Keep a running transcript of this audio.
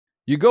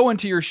You go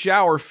into your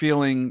shower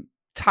feeling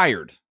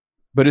tired,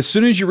 but as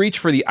soon as you reach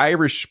for the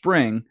Irish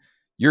Spring,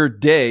 your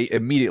day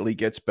immediately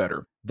gets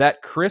better.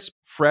 That crisp,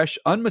 fresh,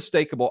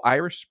 unmistakable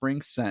Irish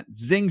Spring scent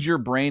zings your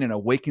brain and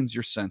awakens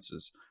your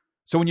senses.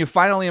 So when you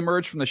finally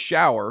emerge from the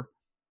shower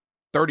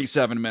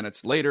 37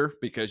 minutes later,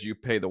 because you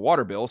pay the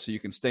water bill so you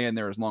can stay in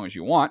there as long as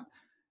you want,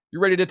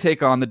 you're ready to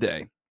take on the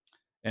day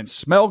and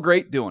smell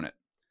great doing it.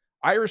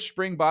 Irish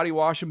Spring Body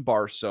Wash and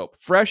Bar Soap.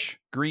 Fresh,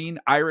 green,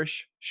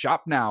 Irish.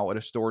 Shop now at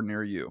a store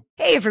near you.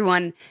 Hey,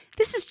 everyone.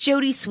 This is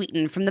Jody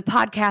Sweeten from the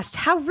podcast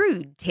How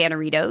Rude,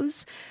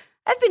 Tanneritos.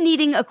 I've been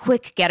needing a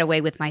quick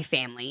getaway with my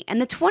family,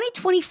 and the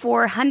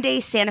 2024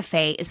 Hyundai Santa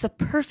Fe is the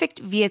perfect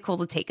vehicle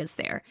to take us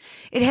there.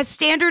 It has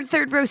standard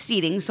third-row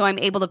seating, so I'm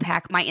able to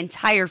pack my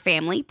entire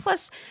family,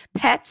 plus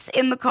pets,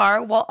 in the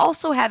car, while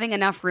also having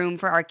enough room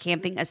for our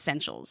camping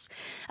essentials.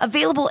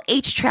 Available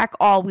H-Track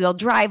all-wheel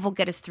drive will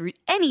get us through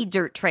any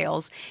dirt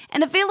trails,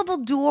 and available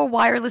dual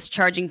wireless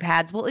charging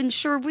pads will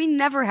ensure we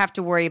never have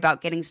to worry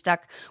about getting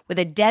stuck with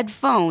a dead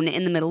phone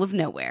in the middle of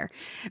nowhere.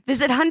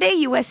 Visit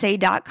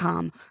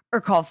HyundaiUSA.com or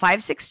call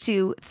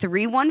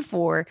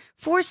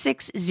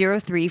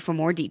 562-314-4603 for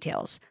more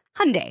details.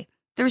 Hyundai,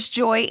 there's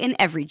joy in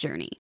every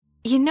journey.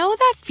 You know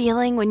that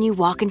feeling when you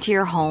walk into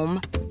your home,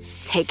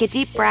 take a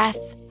deep breath,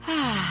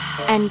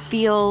 and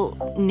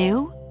feel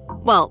new?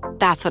 Well,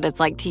 that's what it's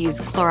like to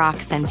use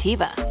Clorox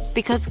Scentiva.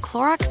 Because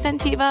Clorox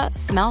Scentiva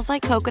smells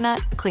like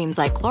coconut, cleans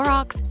like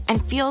Clorox, and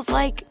feels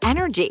like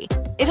energy.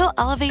 It'll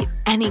elevate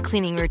any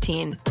cleaning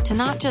routine to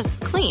not just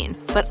clean,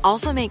 but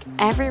also make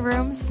every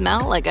room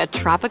smell like a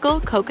tropical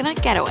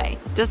coconut getaway.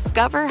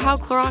 Discover how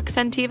Clorox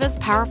Scentiva's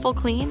powerful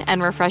clean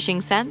and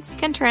refreshing scents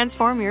can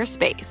transform your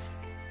space.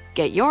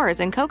 Get yours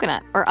in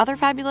coconut or other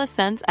fabulous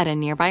scents at a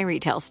nearby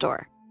retail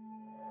store.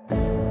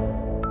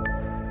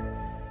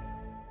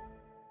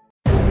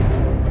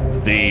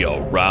 The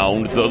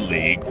Around the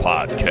League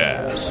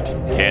podcast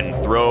can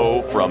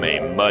throw from a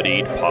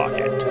muddied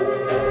pocket.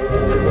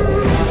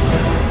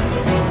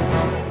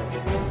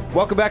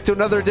 Welcome back to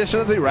another edition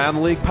of the Around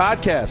the League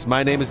podcast.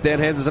 My name is Dan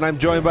Hanses, and I'm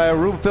joined by a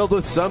room filled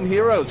with some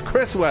heroes,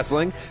 Chris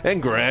Wessling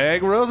and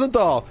Greg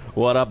Rosenthal.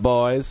 What up,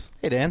 boys?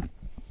 Hey, Dan.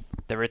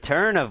 The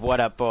return of What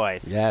Up,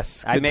 Boys.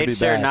 Yes, I made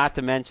sure not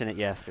to mention it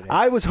yesterday.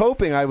 I was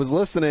hoping, I was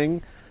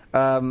listening,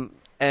 and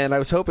I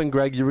was hoping,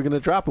 Greg, you were going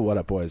to drop a What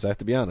Up, Boys. I have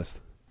to be honest.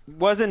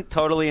 Wasn't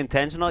totally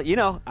intentional. You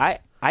know, I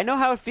know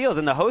how it feels.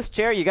 In the host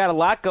chair, you got a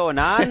lot going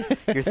on.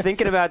 You're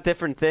thinking about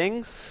different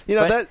things. You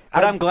know, but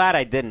I'm glad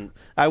I didn't.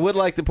 I would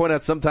like to point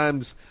out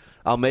sometimes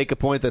I'll make a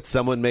point that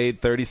someone made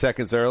 30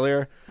 seconds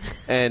earlier,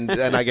 and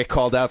I get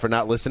called out for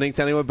not listening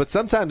to anyone. But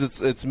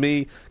sometimes it's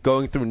me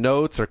going through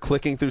notes or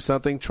clicking through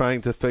something, trying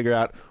to figure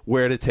out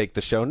where to take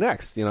the show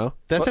next, you know?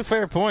 That's a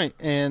fair point.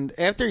 And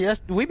after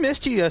we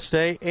missed you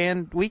yesterday,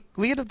 and we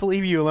got to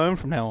leave you alone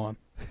from now on.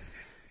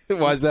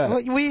 Why is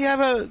that? We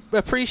have an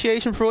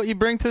appreciation for what you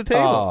bring to the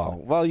table.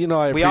 Oh, well, you know,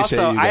 I appreciate you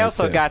guys I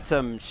also too. got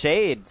some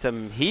shade,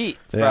 some heat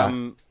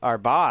from our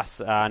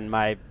boss on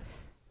my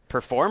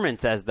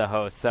performance as the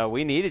host, so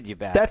we needed you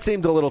back. That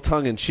seemed a little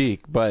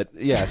tongue-in-cheek, but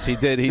yes, he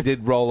did. He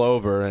did roll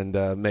over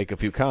and make a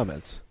few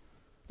comments.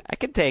 I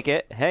can take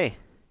it. Hey,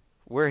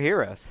 we're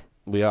heroes.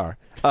 We are.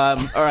 All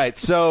right,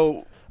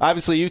 so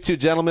obviously you two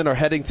gentlemen are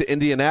heading to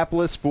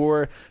Indianapolis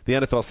for the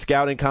NFL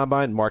Scouting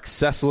Combine. Mark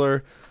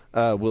Sessler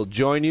will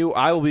join you.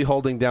 I will be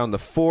holding down the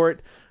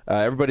fort.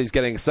 Everybody's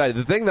getting excited.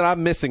 The thing that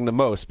I'm missing the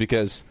most,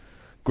 because,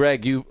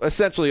 Greg, you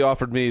essentially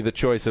offered me the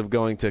choice of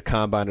going to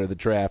Combine or the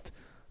draft.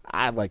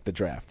 I like the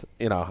draft.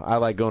 You know, I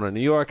like going to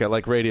New York. I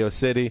like Radio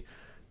City.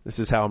 This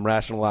is how I'm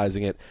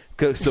rationalizing it.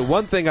 So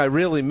one thing I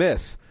really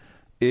miss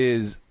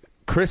is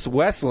Chris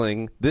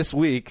Wessling this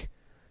week,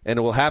 and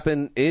it will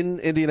happen in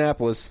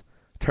Indianapolis,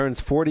 turns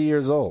 40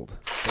 years old.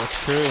 That's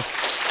true.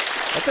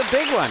 That's a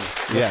big one.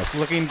 Yes.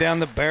 Looking down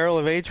the barrel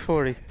of age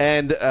 40.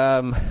 And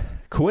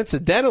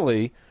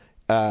coincidentally,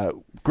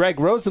 Greg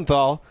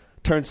Rosenthal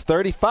turns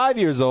 35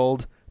 years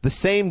old the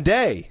same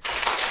day.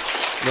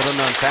 Little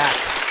known fact.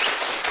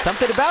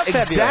 Something about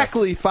February.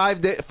 Exactly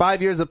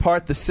 5 years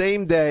apart, the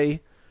same day,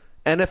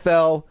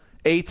 NFL,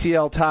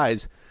 ATL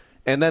ties.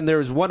 And then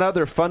there's one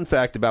other fun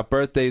fact about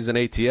birthdays and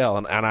ATL,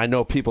 and I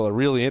know people are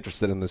really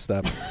interested in this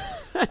stuff.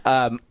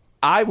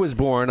 I was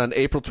born on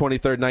April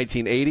 23rd,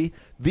 1980,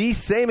 the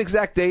same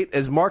exact date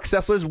as Mark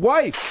Sessler's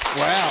wife.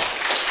 Wow.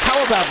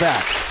 How about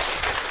that?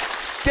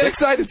 Get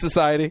excited,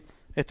 society.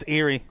 It's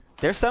eerie.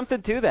 There's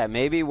something to that.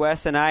 Maybe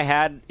Wes and I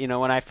had, you know,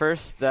 when I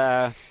first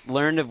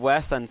learned of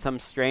Wes on some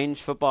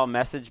strange football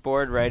message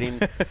board writing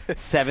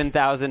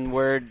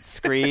 7,000-word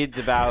screeds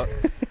about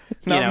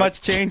Not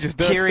much changes,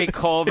 does Kiri it?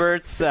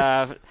 Colbert's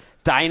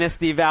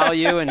dynasty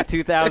value in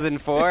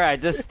 2004. I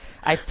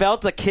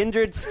felt a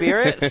kindred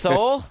spirit,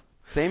 soul.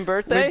 Same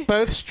birthday? We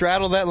both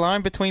straddle that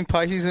line between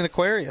Pisces and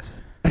Aquarius.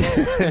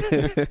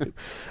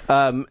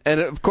 And,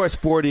 of course,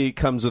 40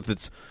 comes with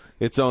its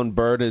own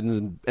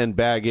burden and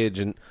baggage,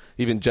 and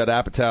even Judd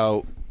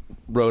Apatow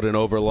wrote an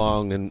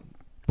overlong and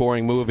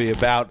boring movie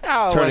about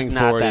turning 40. It was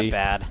not that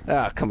bad.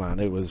 Ah, come on.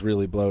 It was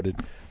really bloated.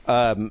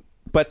 But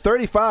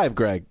 35,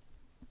 Greg.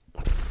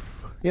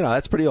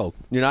 that's pretty old.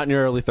 You're not in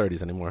your early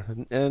 30s anymore.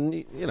 And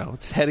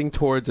it's heading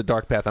towards a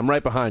dark path. I'm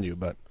right behind you,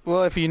 but.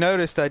 Well, if you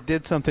noticed, I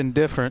did something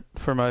different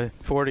for my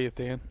 40th,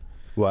 Dan.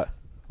 What?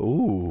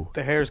 Ooh.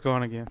 The hair's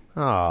gone again.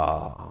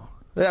 Oh.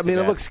 I mean,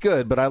 it looks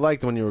good, but I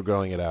liked when you were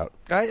growing it out.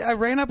 I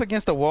ran up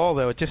against a wall,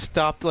 though. It just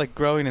stopped,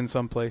 growing in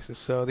some places.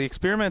 So the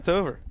experiment's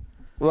over.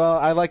 Well,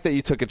 I like that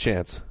you took a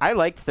chance. I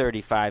liked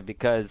 35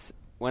 because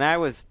when I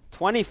was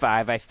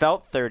 25, I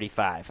felt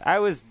 35. I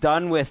was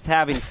done with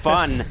having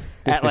fun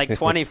at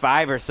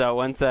 25 or so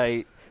once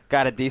I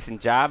got a decent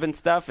job and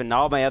stuff. And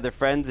all my other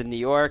friends in New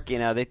York,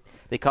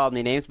 they called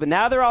me names. But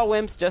now they're all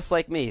wimps just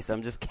like me, so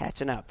I'm just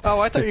catching up. Oh,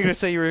 I thought you were going to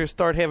say you were going to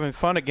start having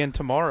fun again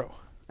tomorrow.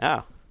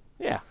 Oh.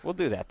 Yeah, we'll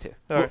do that too.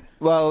 All right.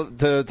 Well,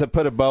 to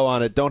put a bow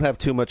on it, don't have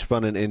too much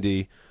fun in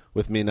Indy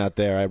with me not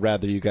there. I'd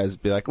rather you guys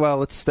be like, well,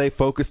 let's stay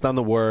focused on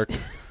the work.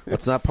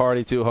 Let's not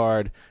party too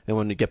hard. And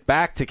when we get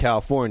back to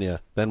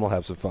California, then we'll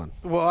have some fun.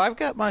 Well, I've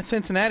got my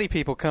Cincinnati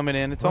people coming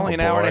in. It's only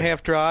an hour and a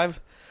half drive.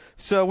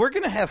 So we're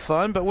going to have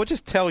fun, but we'll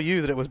just tell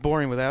you that it was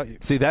boring without you.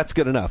 See, that's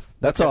good enough.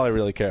 That's all I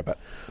really care about.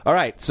 All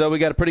right, so we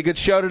got a pretty good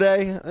show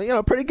today.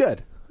 Pretty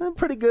good.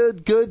 Pretty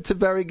good. Good to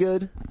very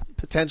good.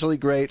 Potentially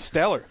great.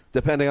 Stellar.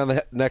 Depending on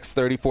the next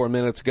 34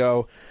 minutes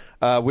go.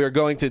 We are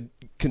going to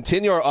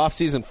continue our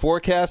off-season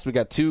forecast. We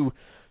got two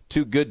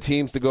good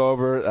teams to go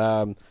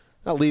over.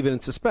 I'll leave it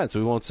in suspense.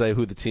 We won't say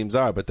who the teams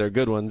are, but they're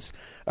good ones.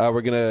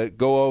 We're going to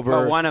go over.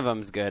 Oh, one of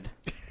them's good.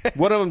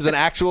 One of them's an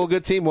actual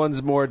good team.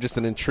 One's more just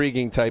an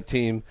intriguing type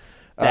team.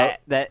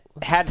 That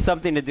had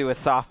something to do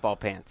with softball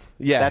pants.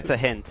 Yeah. That's a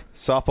hint.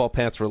 Softball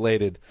pants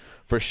related.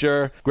 For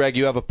sure. Greg,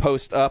 you have a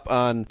post up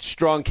on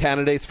strong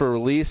candidates for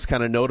release,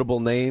 kind of notable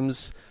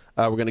names.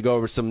 We're going to go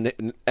over some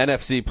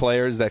NFC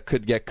players that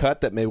could get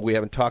cut that maybe we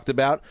haven't talked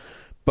about.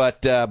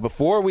 But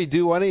before we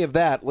do any of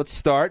that, let's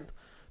start.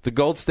 The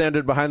gold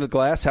standard behind the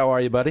glass. How are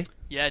you, buddy?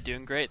 Yeah,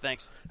 doing great.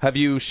 Thanks. Have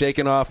you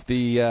shaken off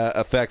the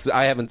effects?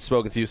 I haven't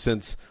spoken to you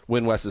since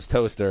Win West's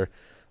Toaster.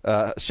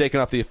 Shaken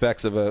off the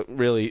effects of a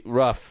really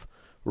rough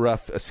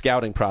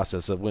scouting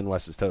process of Win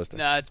West's Toaster.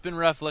 No, it's been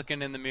rough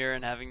looking in the mirror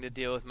and having to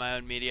deal with my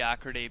own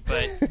mediocrity,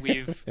 but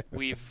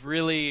we've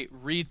really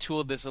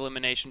retooled this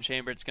elimination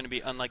chamber. It's going to be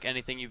unlike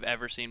anything you've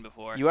ever seen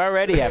before. You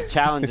already have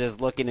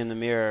challenges looking in the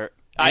mirror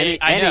any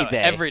know,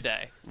 day. Every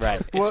day. Right.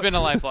 It's been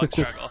a lifelong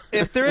struggle.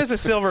 If there is a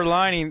silver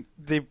lining,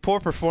 the poor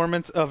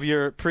performance of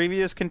your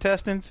previous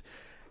contestants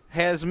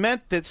has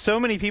meant that so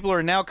many people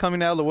are now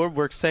coming out of the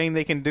woodwork saying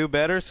they can do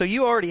better. So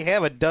you already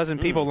have a dozen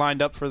people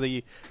lined up for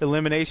the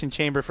elimination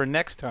chamber for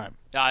next time.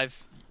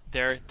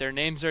 Their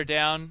names are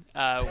down.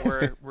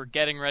 We're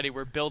getting ready.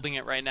 We're building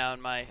it right now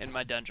in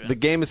my dungeon. The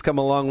game has come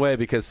a long way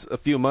because a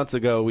few months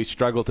ago we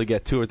struggled to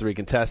get 2 or 3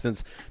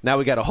 contestants. Now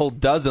we got a whole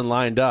dozen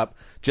lined up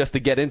just to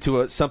get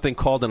into something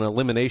called an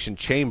elimination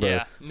chamber.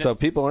 Yeah. So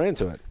people are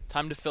into it.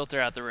 Time to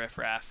filter out the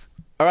riffraff.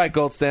 All right,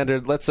 Gold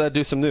Standard. Let's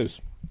do some news.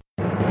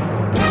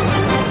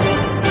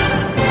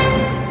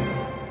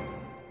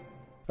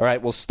 All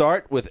right, we'll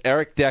start with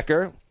Eric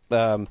Decker.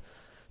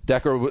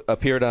 Decker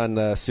appeared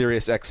on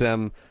Sirius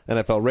XM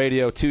NFL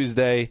Radio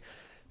Tuesday,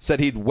 said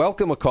he'd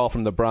welcome a call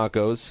from the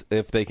Broncos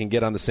if they can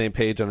get on the same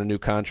page on a new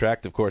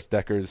contract. Of course,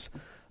 Decker's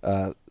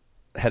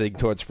heading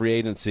towards free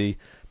agency,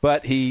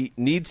 but he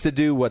needs to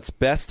do what's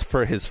best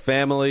for his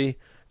family.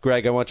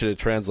 Greg, I want you to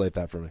translate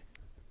that for me.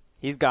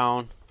 He's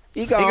gone.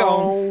 He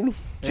gone.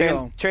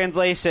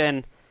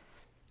 Translation,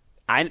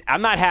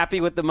 I'm not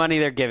happy with the money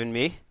they're giving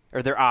me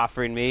or they're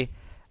offering me.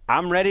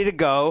 I'm ready to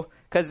go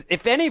because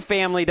if any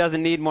family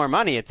doesn't need more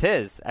money, it's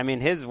his. I mean,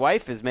 his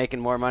wife is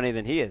making more money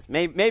than he is.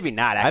 Maybe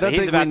not, actually. I don't He's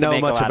think about we to know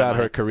make much a lot about of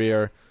her money.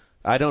 career.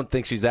 I don't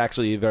think she's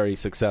actually very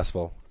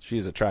successful.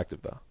 She's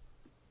attractive, though.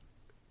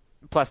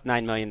 Plus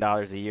 $9 million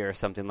a year or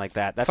something like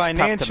that. That's tough to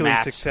Financially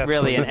match, successful.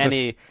 really,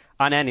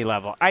 on any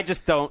level. I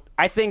just don't.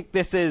 I think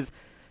this is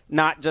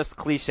not just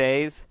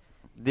cliches.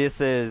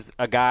 This is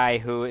a guy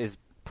who is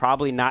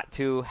probably not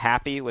too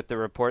happy with the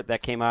report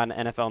that came on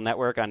NFL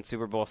Network on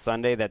Super Bowl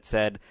Sunday that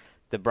said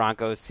the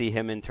Broncos see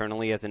him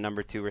internally as a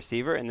number 2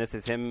 receiver, and this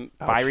is him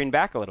firing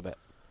back a little bit.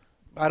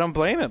 I don't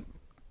blame him.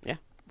 Yeah.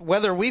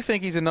 Whether we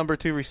think he's a number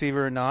 2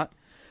 receiver or not,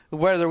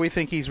 whether we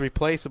think he's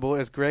replaceable,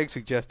 as Greg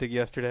suggested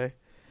yesterday.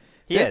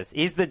 He is.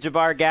 He's the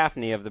Jabbar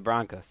Gaffney of the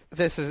Broncos.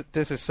 This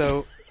is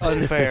so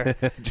unfair.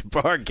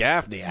 Jabbar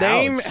Gaffney.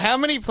 Name ouch. how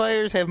many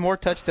players have more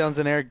touchdowns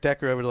than Eric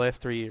Decker over the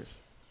last 3 years?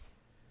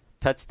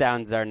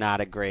 Touchdowns are not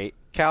a great.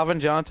 Calvin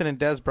Johnson and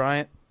Des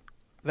Bryant.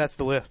 That's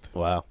the list.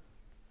 Wow.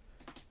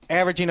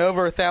 Averaging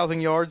over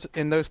 1,000 yards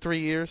in those 3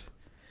 years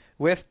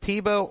with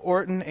Tebow,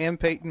 Orton, and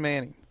Peyton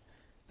Manning.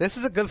 This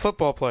is a good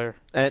football player.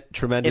 And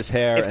tremendous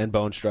hair and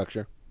bone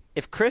structure.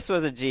 If Chris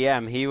was a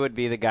GM, he would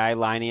be the guy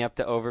lining up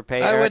to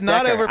overpay I Eric would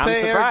not Decker. overpay I'm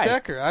Eric surprised.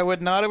 Decker. I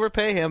would not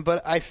overpay him,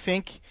 but I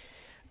think,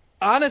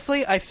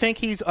 honestly,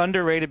 he's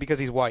underrated because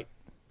he's white.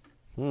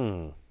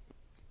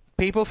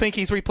 People think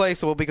he's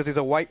replaceable because he's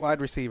a white wide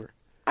receiver.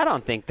 I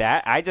don't think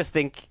that. I just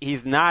think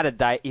he's not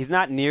he's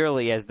not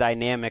nearly as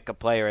dynamic a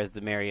player as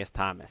Demaryius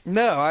Thomas.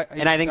 No, I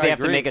think they have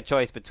to agree. make a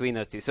choice between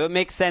those two. So it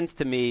makes sense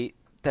to me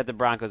that the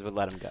Broncos would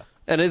let him go.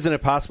 And isn't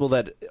it possible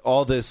that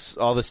all this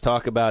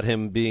talk about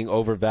him being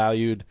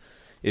overvalued,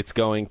 it's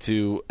going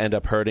to end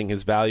up hurting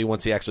his value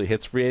once he actually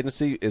hits free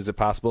agency? Is it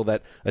possible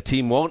that a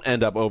team won't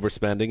end up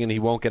overspending and he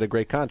won't get a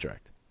great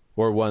contract,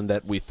 or one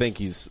that we think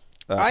he's?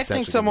 I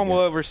think someone will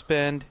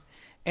overspend,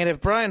 and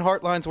if Brian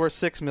Hartline's worth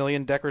 $6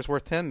 million, Decker's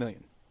worth $10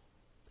 million.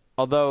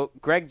 Although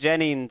Greg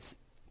Jennings,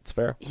 it's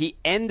fair. He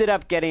ended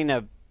up getting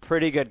a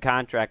pretty good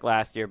contract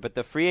last year, but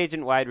the free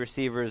agent wide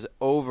receivers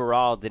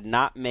overall did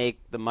not make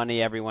the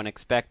money everyone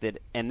expected.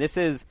 And this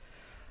is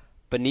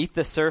beneath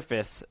the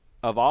surface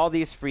of all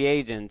these free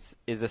agents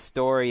is a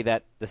story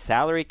that the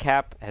salary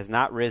cap has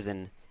not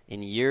risen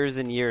in years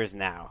and years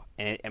now.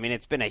 And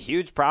it's been a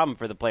huge problem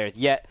for the players.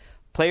 Yet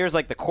players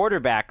like the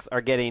quarterbacks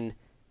are getting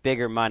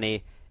bigger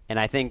money, and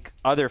I think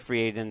other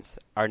free agents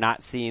are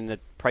not seeing the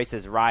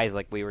prices rise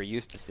like we were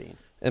used to seeing.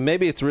 And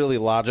maybe it's really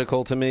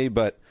logical to me,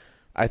 but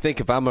I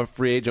think if I'm a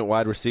free agent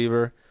wide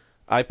receiver,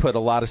 I put a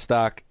lot of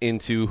stock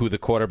into who the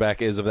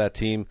quarterback is of that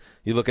team.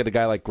 You look at a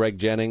guy like Greg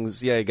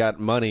Jennings, yeah, he got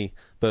money,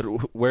 but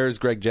where's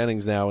Greg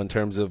Jennings now in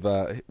terms of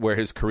where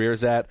his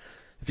career's at?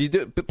 If you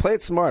do, play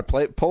it smart,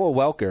 pull a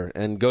Welker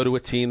and go to a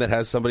team that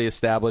has somebody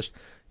established.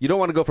 You don't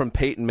want to go from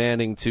Peyton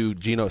Manning to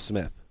Geno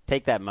Smith.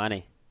 Take that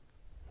money.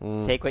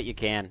 Take what you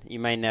can. You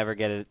may never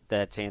get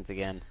that chance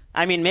again.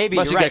 I mean, maybe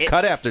unless you're you right. get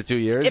cut after 2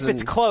 years. If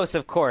it's close,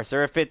 of course,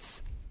 or if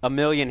it's $1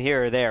 million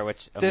here or there,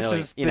 which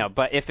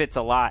but if it's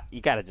a lot, you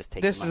got to just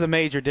take. This is a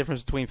major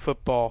difference between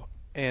football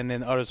and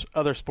then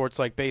other sports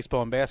like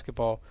baseball and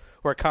basketball,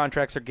 where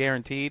contracts are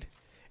guaranteed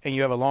and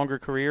you have a longer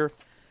career.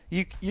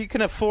 You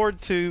can afford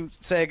to,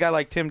 say, a guy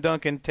like Tim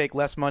Duncan take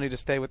less money to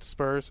stay with the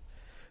Spurs,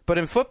 but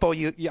in football,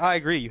 I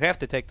agree, you have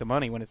to take the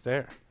money when it's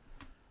there.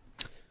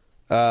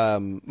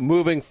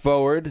 Moving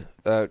forward,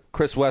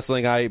 Chris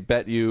Wessling, I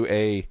bet you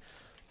a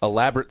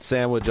elaborate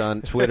sandwich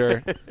on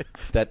Twitter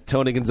that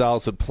Tony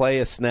Gonzalez would play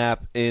a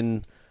snap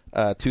in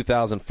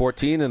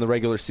 2014 in the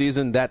regular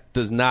season. That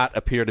does not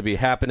appear to be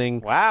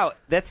happening. Wow,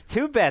 that's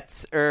two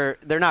bets, or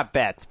they're not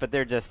bets, but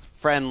they're just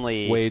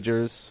friendly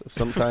wagers of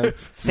some kind.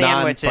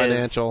 Sandwiches.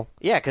 Non-financial.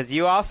 Yeah, because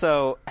you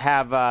also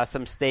have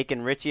some stake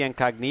in Richie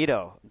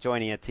Incognito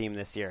joining a team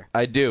this year.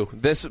 I do.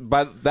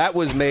 That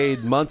was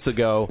made months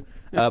ago.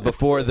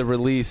 Before the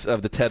release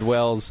of the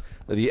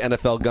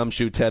NFL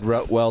Gumshoe Ted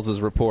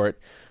Wells' report.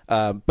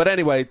 But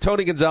anyway,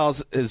 Tony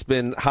Gonzalez has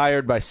been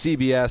hired by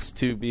CBS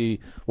to be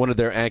one of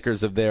their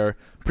anchors of their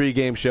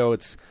pregame show.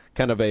 It's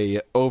kind of a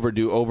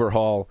overdue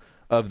overhaul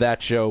of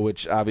that show,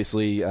 which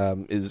obviously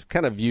is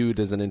kind of viewed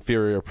as an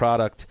inferior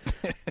product.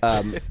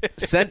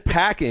 Sent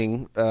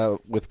packing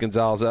with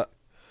Gonzalez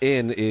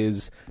in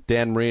is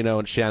Dan Marino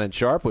and Shannon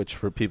Sharp, which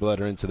for people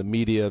that are into the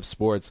media of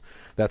sports,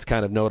 that's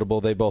kind of notable.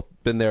 They've both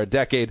been there a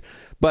decade.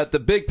 But the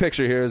big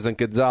picture here is that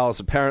Gonzalez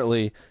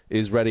apparently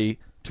is ready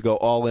to go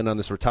all in on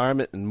this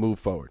retirement and move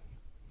forward.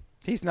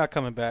 He's not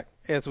coming back,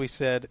 as we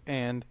said.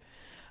 And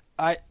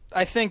I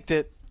think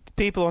that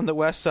people on the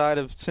west side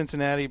of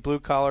Cincinnati,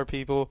 blue-collar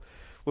people,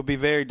 would be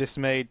very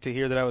dismayed to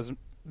hear that I was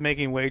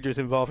making wagers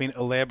involving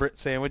elaborate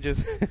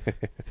sandwiches.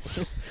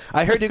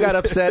 I heard you got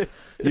upset.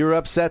 You were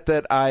upset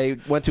that I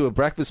went to a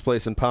breakfast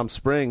place in Palm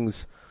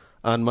Springs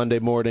on Monday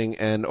morning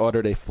and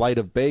ordered a flight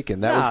of bacon.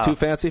 That was too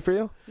fancy for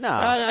you? No.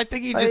 I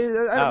think you just...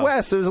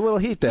 Wes, there was a little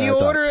heat there. You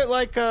order it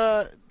like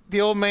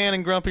the old man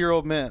and grumpier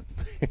old men.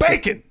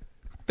 Bacon!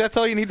 That's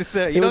all you need to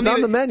say. It was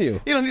on the menu.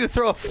 You don't need to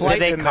throw a flight in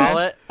there. Did they call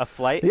it a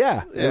flight?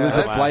 Yeah, it was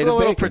a flight of bacon. A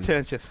little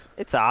pretentious.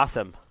 It's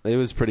awesome. It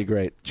was pretty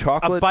great.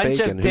 Chocolate a bunch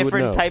bacon. of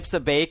different types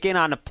of bacon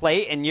on a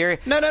plate, and you're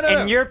no.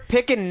 You're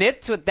picking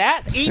nits with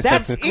that.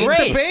 That's great.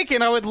 Eat the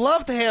bacon. I would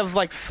love to have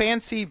like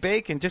fancy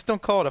bacon. Just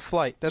don't call it a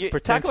flight. That's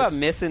pretentious. Talk about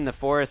missing the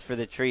forest for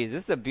the trees.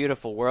 This is a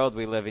beautiful world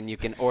we live in. You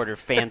can order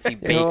fancy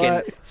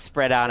bacon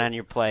spread out on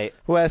your plate.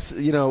 Wes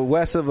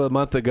of a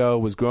month ago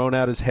was growing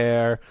out his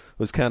hair,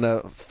 was kind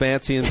of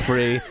fancy and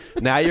free.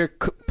 Now you're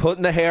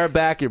putting the hair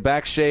back. You're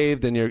back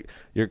shaved, and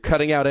you're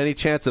cutting out any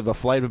chance of a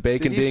flight of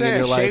bacon being in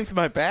your life. Did you say I shaved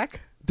my back?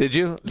 Did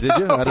you? I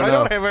don't know. I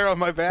don't have hair on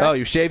my back. Oh,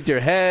 you shaved your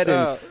head,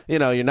 and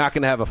you're not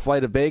going to have a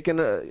flight of bacon.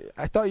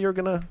 I thought you were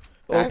going to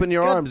open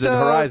your arms and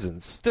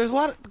horizons. There's a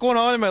lot going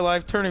on in my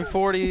life, turning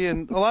 40,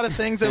 and a lot of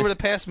things over the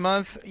past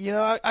month.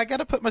 I got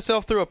to put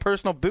myself through a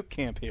personal boot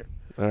camp here.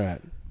 All right.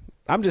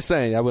 I'm just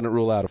saying I wouldn't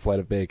rule out a flight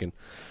of bacon.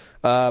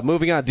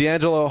 Moving on,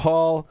 D'Angelo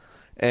Hall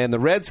and the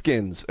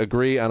Redskins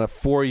agree on a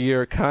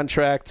 4-year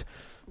contract.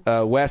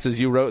 Wes, as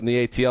you wrote in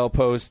the ATL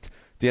post,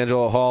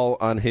 D'Angelo Hall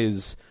on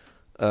his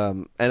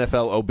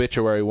NFL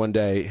obituary one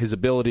day, his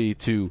ability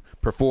to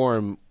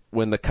perform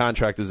when the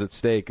contract is at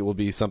stake will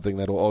be something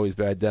that will always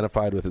be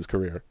identified with his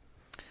career.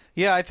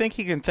 Yeah, I think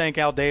he can thank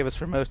Al Davis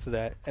for most of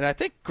that. And I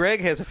think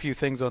Greg has a few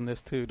things on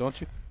this too, don't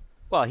you?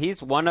 Well,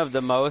 he's one of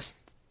the most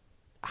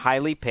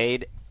highly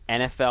paid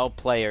NFL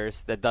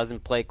players that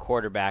doesn't play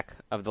quarterback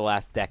of the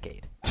last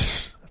decade.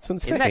 That's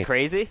insane. Isn't that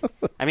crazy?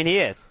 I mean, he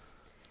is.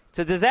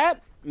 So does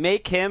that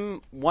make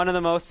him one of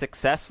the most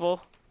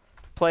successful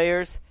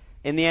players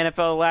in the NFL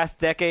the last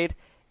decade?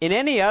 In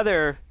any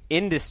other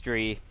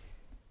industry,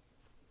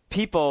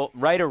 people,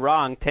 right or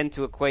wrong, tend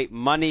to equate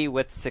money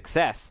with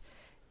success.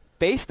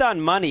 based on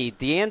money,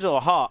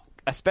 D'Angelo Hall,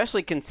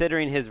 especially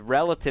considering his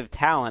relative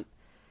talent,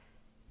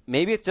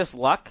 maybe it's just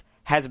luck,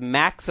 has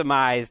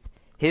maximized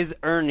his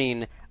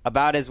earning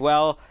about as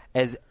well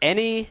as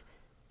any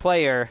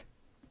player.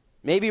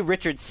 Maybe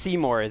Richard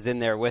Seymour is in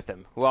there with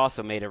him, who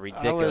also made a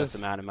ridiculous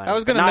amount of money.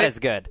 As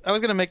good. I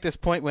was going to make this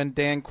point when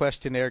Dan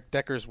questioned Eric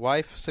Decker's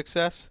wife's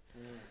success.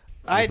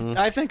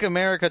 I think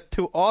America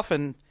too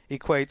often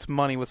equates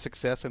money with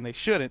success, and they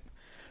shouldn't.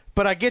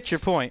 But I get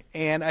your point,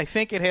 and I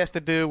think it has to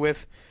do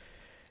with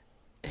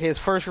his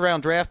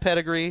first-round draft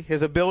pedigree,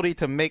 his ability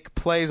to make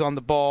plays on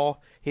the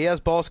ball. He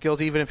has ball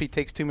skills even if he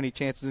takes too many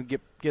chances and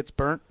gets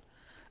burnt.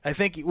 I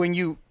think when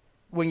you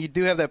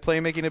do have that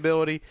playmaking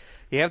ability,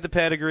 you have the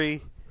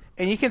pedigree,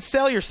 and you can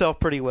sell yourself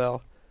pretty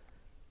well.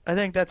 I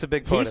think that's a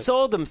big part of it. He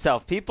sold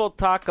himself. People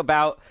talk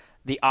about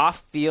the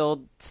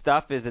off-field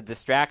stuff is a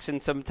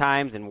distraction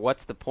sometimes, and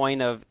what's the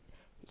point of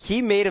 –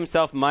 he made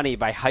himself money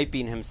by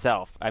hyping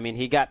himself. I mean,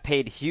 he got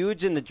paid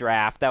huge in the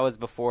draft. That was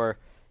before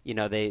 –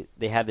 they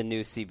had the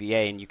new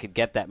CBA and you could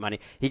get that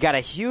money. He got a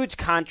huge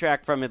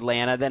contract from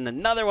Atlanta, then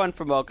another one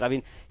from Oakland. I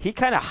mean, he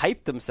kind of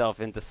hyped himself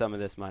into some of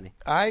this money.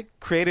 I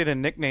created a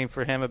nickname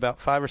for him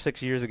about 5 or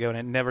 6 years ago, and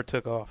it never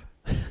took off.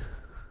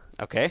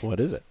 Okay. What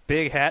is it?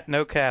 Big hat,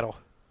 no cattle.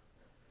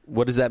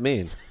 What does that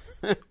mean?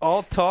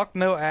 All talk,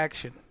 no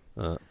action.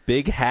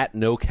 Big hat,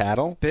 no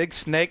cattle? Big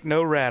snake,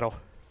 no rattle.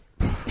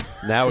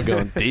 Now we're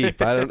going deep.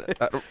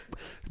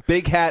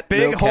 Big hat,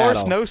 big no horse,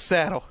 cattle. no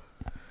saddle.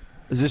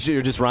 Is this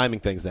you're just rhyming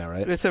things now,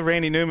 right? It's a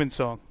Randy Newman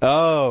song.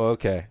 Oh,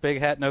 okay. Big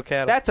hat, no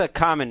cattle. That's a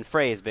common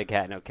phrase, big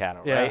hat, no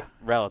cattle, Yeah. right?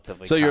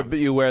 Relatively So common.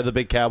 you wear the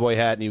big cowboy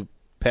hat and you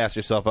pass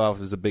yourself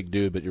off as a big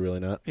dude, but you're really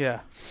not?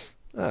 Yeah.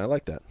 Oh, I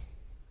like that.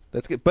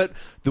 That's good. But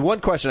the one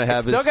question I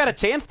have still is... got a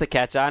chance to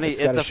catch on. It's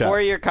got a a shot.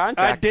 4-year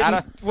contract.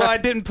 I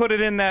didn't put it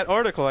in that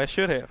article. I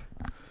should have.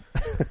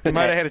 You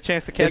might have had a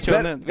chance to catch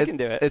on then. We can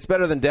do it. It's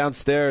better than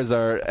downstairs.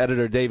 Our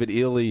editor, David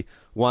Ely,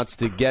 wants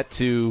to get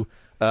to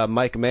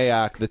Mike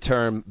Mayock the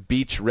term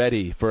beach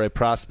ready for a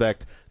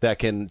prospect that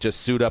can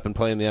just suit up and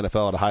play in the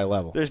NFL at a high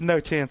level. There's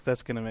no chance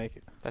that's going to make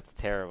it. That's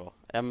terrible.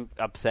 I'm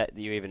upset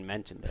that you even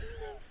mentioned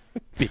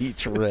it.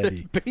 Beach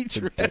ready. Beach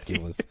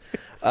ridiculous.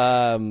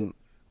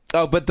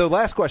 But the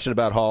last question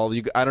about Hall,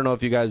 I don't know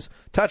if you guys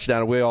touched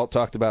on it. We all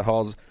talked about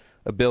Hall's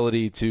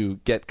ability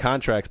to get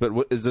contracts, but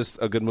is this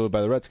a good move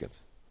by the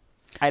Redskins?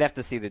 I'd have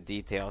to see the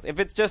details. If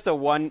it's just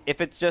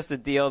a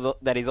deal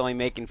that he's only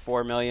making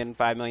 $4 million,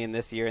 $5 million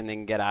this year, and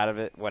then get out of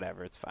it,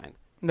 whatever, it's fine.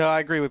 No,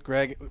 I agree with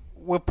Greg.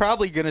 We're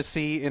probably going to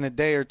see in a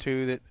day or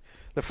two that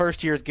the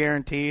first year is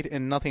guaranteed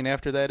and nothing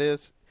after that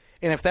is.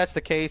 And if that's the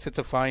case, it's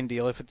a fine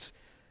deal. If it's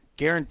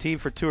guaranteed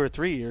for 2 or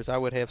 3 years, I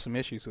would have some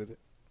issues with it.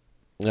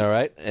 All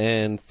right.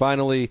 And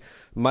finally,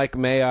 Mike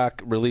Mayock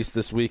released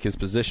this week his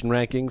position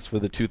rankings for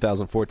the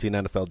 2014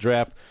 NFL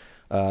Draft.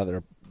 There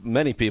are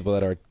many people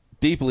that are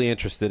deeply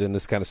interested in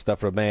this kind of stuff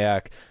from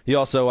Mayock. He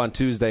also, on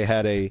Tuesday,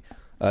 had a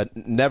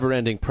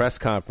never-ending press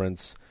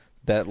conference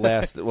that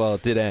lasted, well,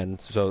 it did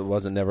end, so it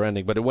wasn't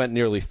never-ending, but it went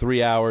nearly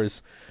 3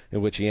 hours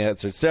in which he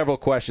answered several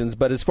questions.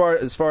 But as far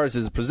as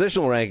his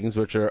positional rankings,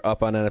 which are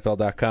up on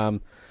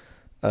NFL.com,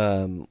 I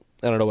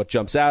don't know what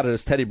jumps out at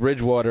us. Teddy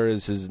Bridgewater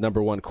is his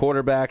number 1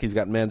 quarterback. He's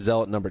got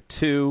Manziel at number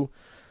 2.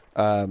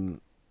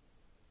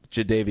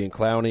 Jadeveon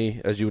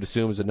Clowney, as you would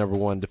assume, is the number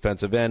 1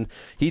 defensive end.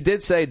 He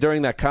did say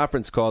during that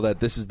conference call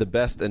that this is the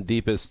best and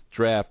deepest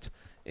draft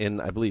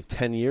in, I believe,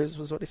 10 years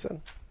was what he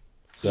said.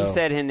 So. He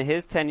said in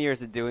his 10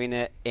 years of doing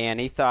it, and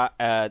he thought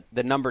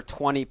the number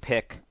 20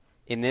 pick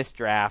in this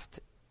draft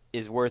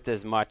is worth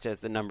as much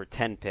as the number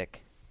 10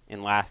 pick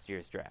in last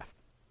year's draft.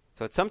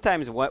 So it's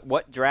sometimes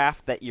what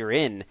draft that you're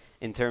in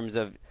terms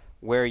of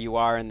where you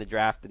are in the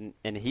draft,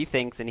 and he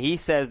thinks, and he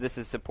says this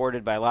is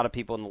supported by a lot of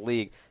people in the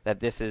league, that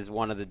this is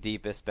one of the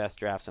deepest, best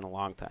drafts in a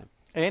long time.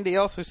 And he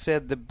also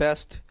said the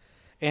best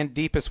and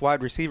deepest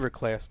wide receiver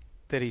class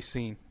that he's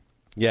seen.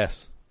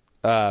 Yes.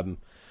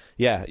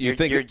 Yeah,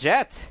 your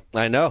Jets.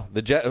 I know.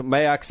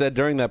 Mayock said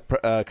during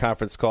that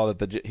conference call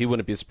that he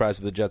wouldn't be surprised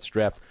if the Jets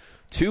draft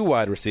 2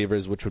 wide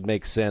receivers, which would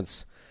make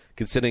sense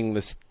considering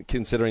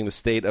the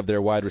state of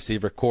their wide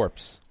receiver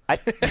corpse.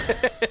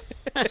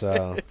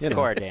 So it's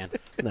core, Dan.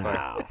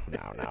 No.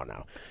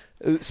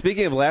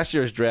 Speaking of last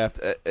year's draft,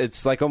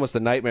 it's like almost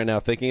a nightmare now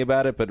thinking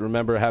about it. But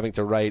remember having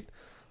to write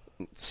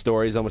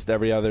stories almost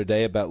every other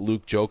day about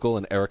Luke Joeckel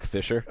and Eric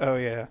Fisher. Oh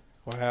yeah,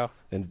 wow.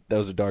 And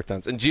those are dark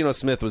times. And Geno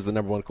Smith was the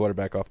number 1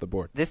 quarterback off the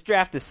board. This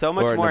draft is so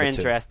much more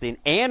interesting,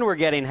 and we're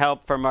getting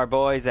help from our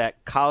boys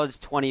at College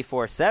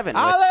 24/7.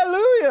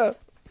 Hallelujah!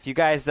 If you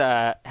guys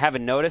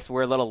haven't noticed,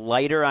 we're a little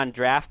lighter on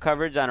draft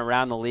coverage on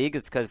Around the League.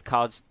 It's because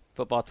College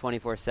Football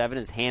 24/7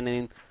 is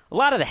handling a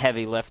lot of the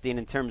heavy lifting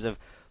in terms of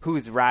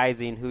who's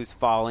rising, who's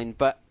falling.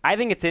 But I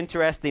think it's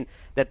interesting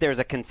that there's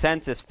a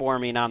consensus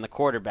forming on the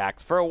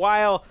quarterbacks. For a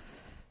while,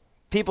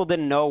 people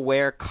didn't know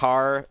where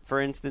Carr,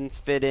 for instance,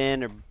 fit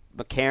in, or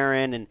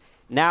McCarron, and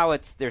now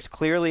there's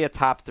clearly a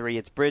top 3.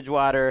 It's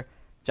Bridgewater,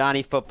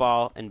 Johnny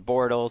Football, and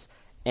Bortles.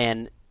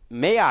 And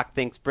Mayock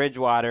thinks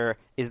Bridgewater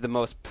is the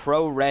most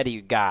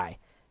pro-ready guy.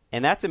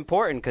 And that's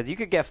important because you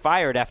could get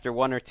fired after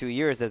 1 or 2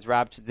 years, as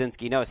Rob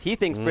Chudzinski knows. He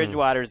thinks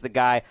Bridgewater is the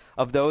guy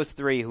of those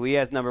three who he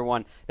has number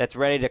one that's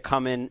ready to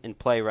come in and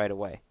play right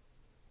away.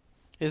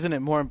 Isn't it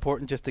more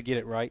important just to get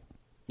it right?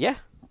 Yeah.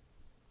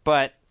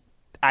 But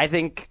I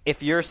think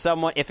if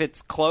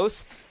it's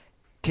close,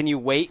 can you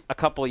wait a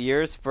couple of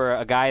years for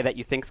a guy that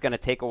you think is going to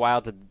take a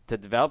while to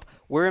develop?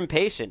 We're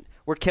impatient.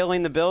 We're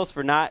killing the Bills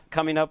for not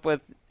coming up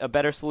with a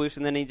better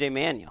solution than E.J.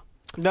 Manuel.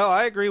 No,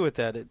 I agree with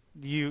that.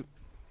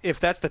 If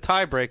that's the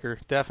tiebreaker,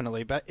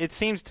 definitely. But it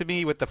seems to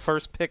me with the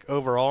first pick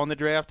overall in the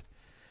draft,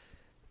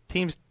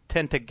 teams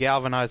tend to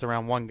galvanize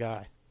around one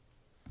guy.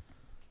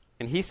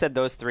 And he said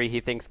those three he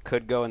thinks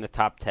could go in the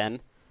top 10.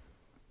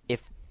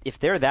 If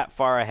they're that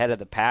far ahead of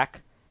the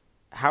pack,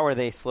 how are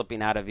they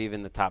slipping out of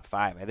even the top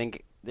 5? I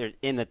think they're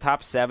in the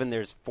top 7.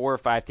 There's 4 or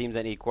 5 teams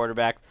that need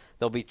quarterbacks.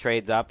 There'll be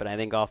trades up, and I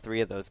think all 3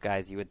 of those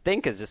guys you would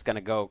think is just going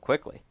to go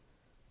quickly.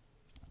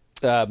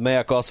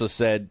 Mayock also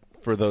said,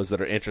 for those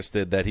that are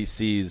interested, that he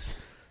sees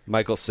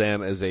Michael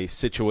Sam as a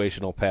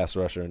situational pass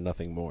rusher and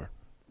nothing more.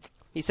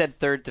 He said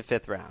 3rd to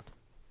 5th round.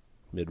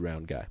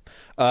 Mid-round guy.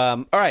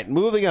 All right,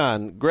 moving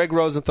on. Greg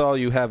Rosenthal,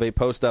 you have a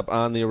post up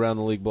on the Around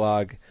the League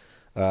blog.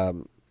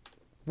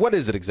 What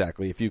is it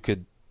exactly, if you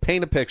could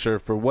paint a picture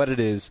for what it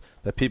is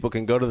that people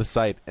can go to the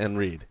site and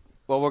read?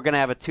 Well, we're going to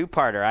have a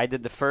 2-parter. I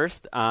did the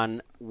first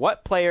on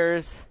what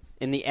players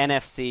in the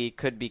NFC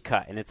could be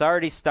cut, and it's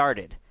already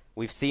started.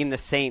 We've seen the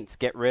Saints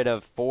get rid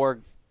of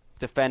 4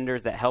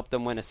 defenders that helped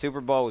them win a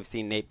Super Bowl. We've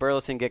seen Nate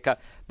Burleson get cut,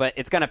 but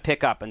it's going to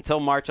pick up. Until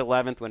March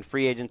 11th when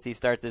free agency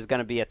starts, there's going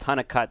to be a ton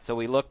of cuts. So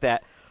we looked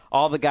at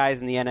all the guys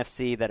in the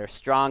NFC that are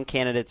strong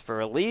candidates for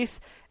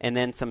release and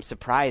then some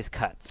surprise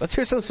cuts. Let's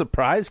hear some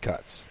surprise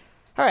cuts.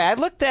 All right, I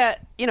looked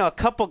at a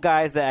couple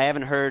guys that I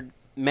haven't heard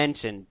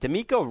mentioned.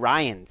 DeMeco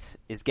Ryans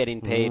is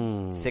getting paid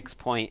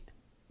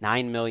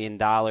 $6.9 million.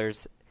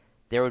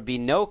 There would be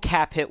no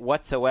cap hit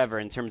whatsoever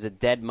in terms of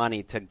dead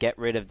money to get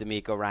rid of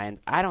DeMeco Ryans.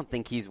 I don't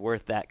think he's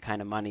worth that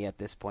kind of money at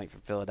this point for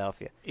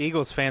Philadelphia.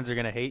 Eagles fans are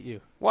going to hate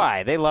you.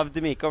 Why? They love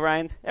DeMeco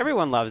Ryans?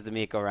 Everyone loves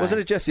DeMeco Ryans.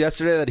 Wasn't it just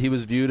yesterday that he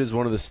was viewed as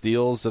one of the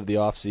steals of the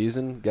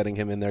offseason, getting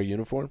him in their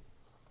uniform?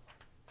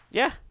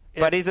 Yeah,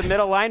 but he's a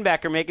middle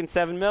linebacker making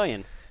 $7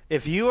 million.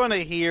 If you want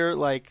to hear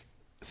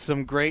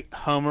some great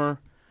Homer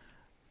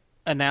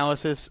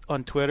analysis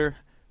on Twitter,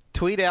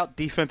 tweet out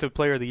Defensive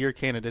Player of the Year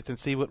candidates and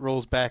see what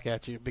rolls back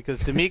at you. Because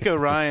DeMeco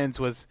Ryans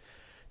was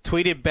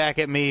tweeted back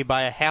at me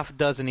by a half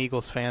dozen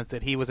Eagles fans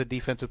that he was a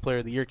Defensive Player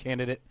of the Year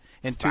candidate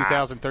in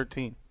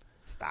 2013.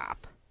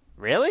 Stop.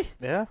 Really?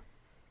 Yeah.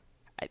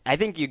 I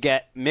think you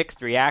get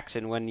mixed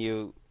reaction when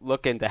you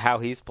look into how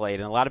he's played,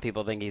 and a lot of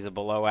people think he's a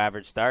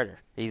below-average starter.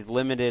 He's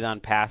limited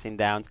on passing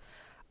downs.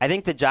 I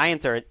think the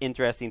Giants are an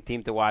interesting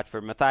team to watch.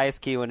 For Matthias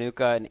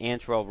Kiwanuka and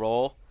Antrel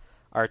Rolle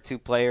are 2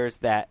 players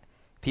that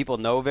people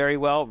know very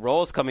well.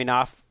 Rolle's coming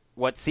off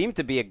what seemed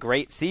to be a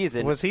great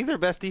season. Was he their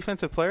best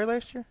defensive player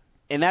last year?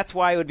 And that's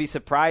why it would be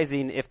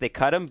surprising if they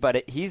cut him,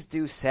 but he's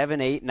due $7,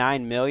 $8,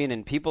 $9 million,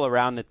 and people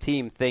around the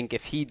team think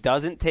if he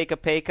doesn't take a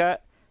pay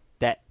cut,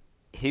 that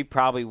he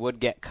probably would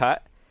get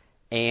cut,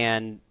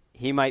 and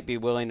he might be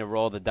willing to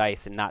roll the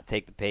dice and not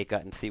take the pay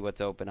cut and see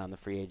what's open on the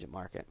free agent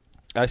market.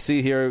 I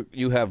see here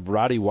you have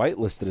Roddy White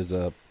listed as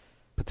a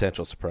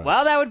potential surprise.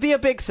 Well, that would be a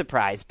big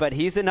surprise, but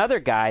he's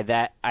another guy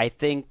that I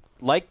think,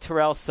 like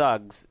Terrell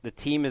Suggs, the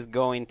team is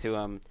going to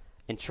him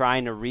and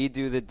trying to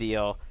redo the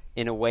deal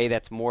in a way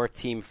that's more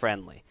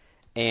team-friendly.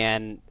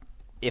 And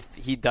if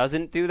he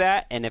doesn't do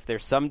that, and if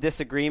there's some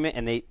disagreement,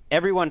 and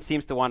everyone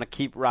seems to want to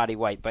keep Roddy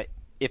White, but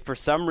if for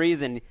some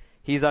reason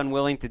he's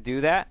unwilling to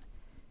do that,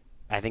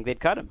 I think they'd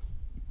cut him.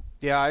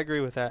 Yeah, I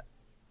agree with that.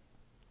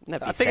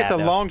 I think it's a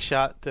long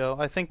shot, though.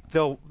 I think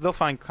they'll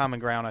find common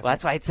ground. Well,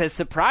 that's why it says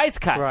surprise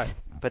cuts. Right.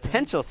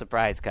 Potential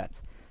surprise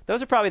cuts.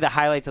 Those are probably the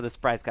highlights of the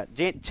surprise cut.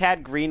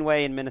 Chad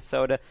Greenway in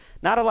Minnesota.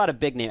 Not a lot of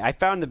big names. I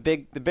found the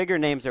bigger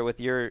names are with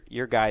your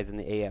guys in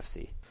the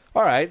AFC.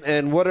 All right,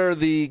 and who are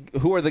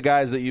the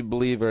guys that you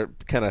believe are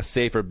kind of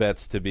safer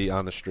bets to be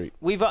on the street?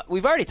 We've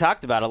already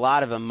talked about a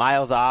lot of them.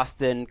 Miles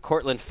Austin,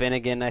 Cortland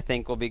Finnegan, I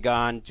think will be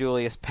gone.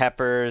 Julius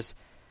Peppers.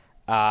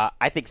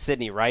 I think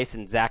Sidney Rice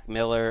and Zach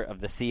Miller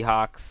of the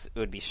Seahawks. It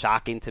would be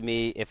shocking to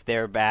me if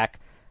they're back.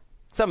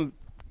 Some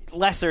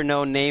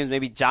lesser-known names,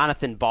 maybe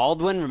Jonathan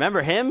Baldwin.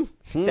 Remember him?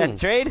 That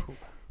trade?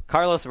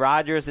 Carlos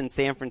Rogers in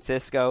San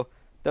Francisco.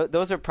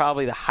 Those are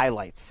probably the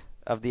highlights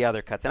of the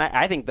other cuts. And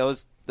I think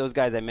those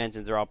guys I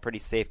mentioned are all pretty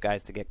safe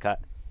guys to get cut.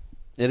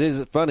 It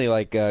is funny,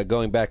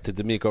 going back to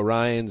DeMeco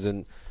Ryans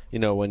and,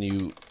 when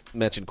you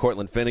mentioned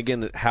Cortland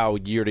Finnegan, how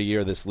year to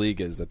year this league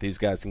is, that these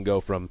guys can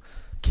go from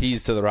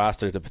keys to the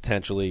roster to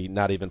potentially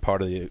not even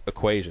part of the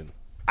equation.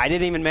 I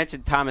didn't even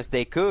mention Thomas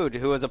Dakoud,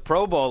 who was a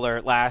Pro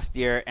Bowler last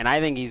year, and I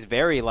think he's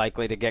very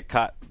likely to get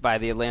cut by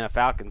the Atlanta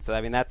Falcons.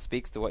 So, that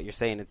speaks to what you're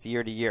saying. It's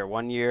year to year.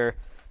 1 year,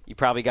 you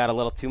probably got a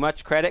little too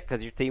much credit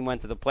because your team went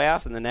to the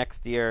playoffs, and the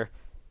next year,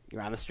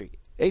 you're on the street.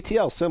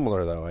 ATL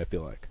similar, though, I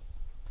feel like.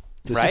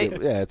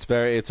 Right? Yeah,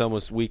 it's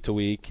almost week to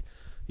week.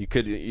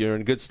 You're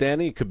in good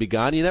standing. You could be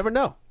gone. You never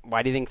know.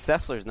 Why do you think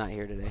Sessler's not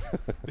here today?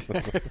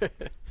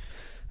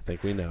 I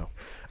think we know.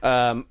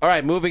 All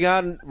right, moving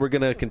on. We're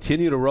going to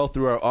continue to roll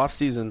through our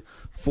offseason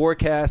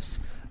forecasts.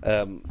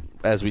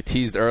 As we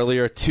teased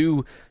earlier,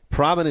 2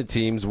 prominent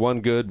teams,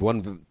 one good,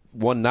 one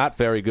not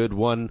very good,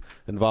 one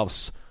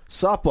involves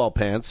softball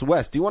pants.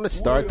 Wes, do you want to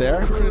start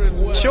there?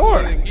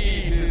 Sure.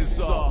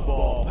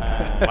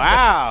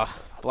 Wow.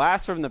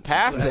 Blast from the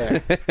past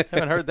there.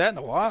 Haven't heard that in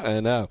a while. I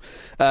know.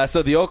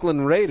 So the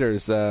Oakland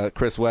Raiders,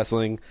 Chris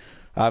Wessling,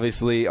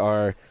 obviously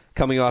are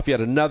coming off yet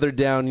another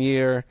down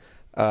year.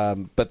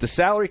 But the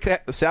salary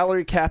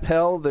cap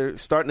hell, they're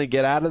starting to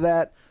get out of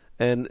that.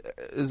 And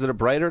is it a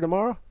brighter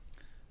tomorrow?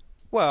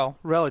 Well,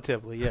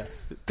 relatively, yes.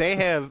 They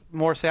have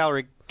more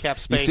salary cap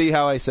You space. see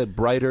how I said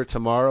brighter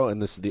tomorrow, and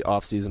this is the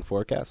off-season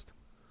forecast?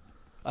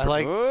 I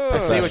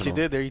see what you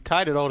did there. You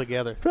tied it all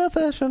together.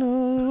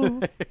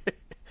 Professional.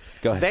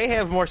 Go ahead. They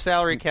have more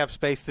salary cap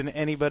space than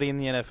anybody in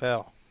the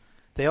NFL.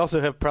 They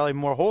also have probably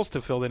more holes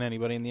to fill than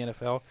anybody in the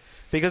NFL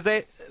because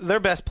their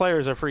best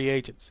players are free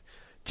agents.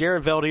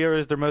 Jared Veldheer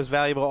is their most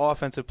valuable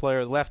offensive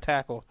player, left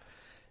tackle,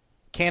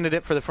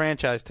 candidate for the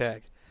franchise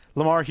tag.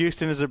 Lamar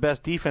Houston is their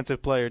best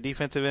defensive player,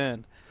 defensive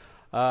end.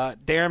 Darren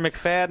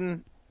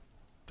McFadden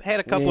had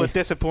a couple of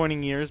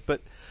disappointing years,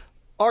 but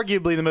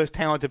arguably the most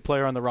talented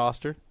player on the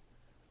roster.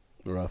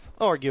 Rough.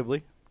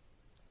 Arguably.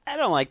 I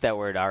don't like that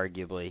word,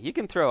 arguably. You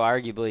can throw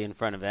arguably in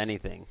front of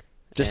anything.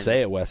 Just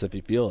say it, Wes. If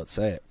you feel it,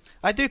 say it.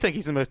 I do think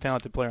he's the most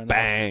talented player on the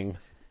roster. Bang.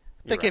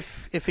 I think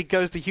if he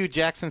goes to Hugh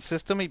Jackson's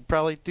system, he'd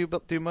probably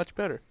do much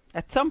better.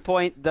 At some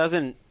point,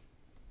 doesn't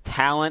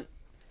talent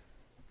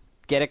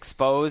get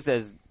exposed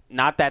as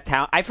not that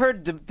talent? I've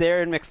heard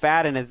Darren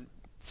McFadden is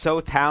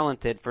so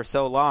talented for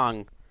so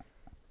long.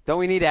 Don't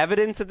we need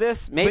evidence of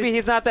this? Maybe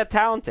he's not that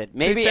talented.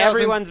 Maybe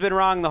everyone's been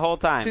wrong the whole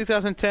time.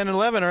 2010 and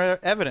 11 are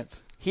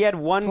evidence. He had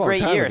one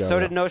great year. ago, So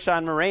did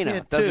Noshan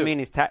Moreno. Doesn't mean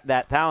he's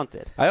that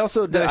talented. I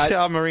also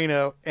Noshan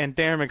Moreno and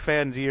Darren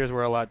McFadden's years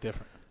were a lot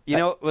different. You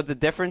know what the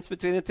difference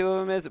between the two of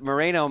them is?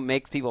 Moreno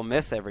makes people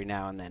miss every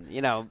now and then.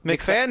 You know,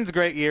 McFadden's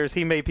great years,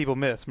 he made people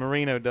miss.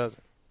 Moreno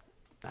doesn't.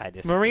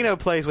 Moreno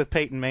plays with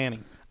Peyton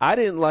Manning. I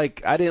didn't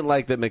like that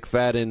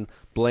McFadden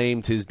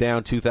blamed his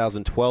down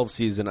 2012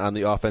 season on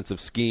the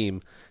offensive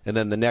scheme, and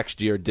then the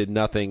next year did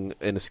nothing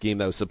in a scheme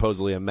that was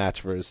supposedly a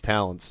match for his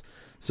talents.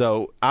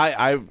 So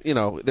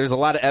there's a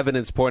lot of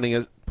evidence pointing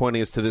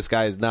us to this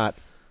guy is not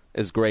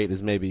as great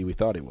as maybe we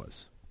thought he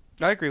was.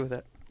 I agree with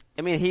that.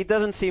 I mean, he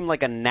doesn't seem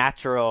like a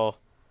natural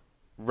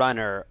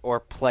runner or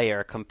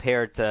player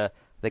compared to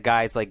the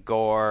guys like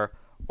Gore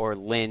or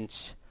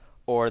Lynch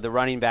or the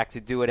running backs who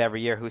do it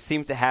every year, who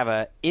seem to have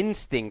an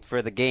instinct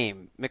for the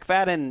game.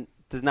 McFadden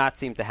does not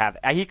seem to have.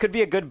 He could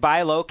be a good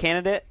buy low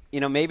candidate.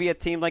 Maybe a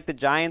team like the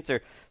Giants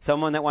or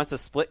someone that wants to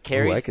split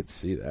carries. Ooh, I could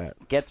see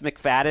that. Gets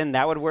McFadden.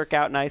 That would work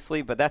out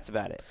nicely, but that's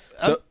about it.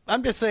 So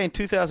I'm just saying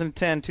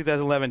 2010,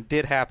 2011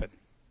 did happen.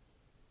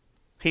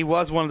 He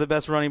was one of the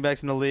best running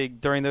backs in the league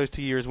during those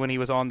 2 years when he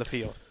was on the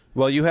field.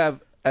 Well, you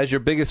have, as your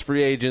biggest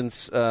free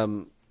agents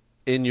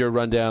in your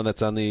rundown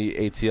that's on the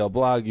ATL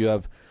blog, you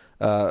have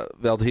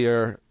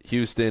Veldheer,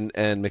 Houston,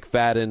 and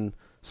McFadden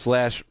 /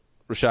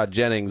 Rashad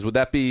Jennings. Would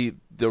that be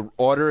the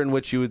order in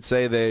which you would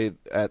say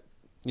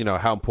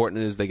how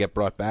important it is they get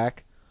brought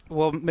back?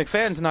 Well,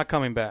 McFadden's not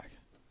coming back.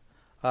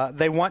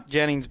 They want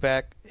Jennings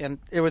back, and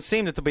it would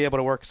seem that they'll be able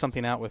to work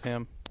something out with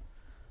him.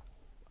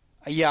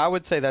 Yeah, I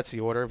would say that's the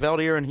order.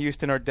 Veldheer and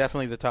Houston are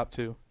definitely the top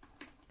two.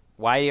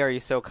 Why are you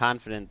so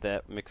confident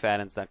that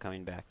McFadden's not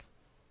coming back?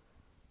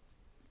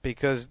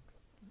 Because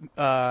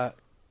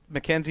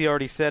McKenzie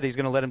already said he's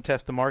going to let him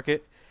test the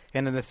market,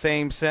 and in the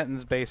same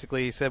sentence,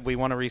 basically, he said we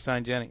want to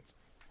re-sign Jennings.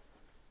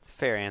 It's a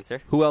fair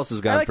answer. Who else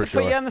has gone for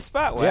sure? Put you on the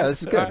spot, Wes. Yeah,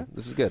 this is good.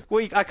 This is good.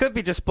 Well, I could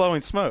be just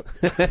blowing smoke.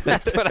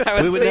 That's what I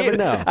was We would seeing. never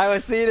know. I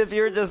was seeing if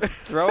you were just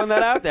throwing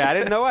that out there. I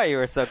didn't know why you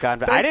were so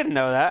confident. I didn't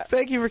know that.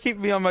 Thank you for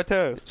keeping me on my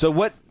toes. So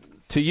what,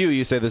 to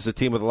you say this is a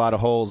team with a lot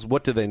of holes.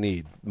 What do they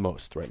need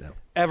most right now?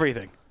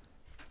 Everything.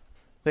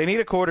 They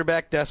need a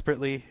quarterback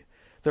desperately.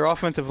 Their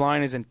offensive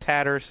line is in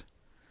tatters.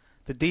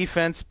 The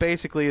defense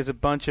basically is a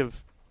bunch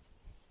of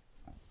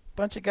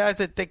guys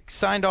that they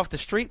signed off the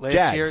street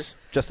last year.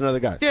 Just another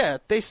guy. Yeah,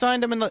 they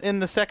signed them in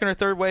the second or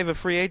third wave of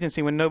free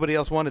agency when nobody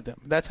else wanted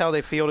them. That's how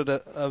they fielded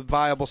a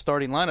viable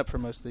starting lineup for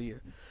most of the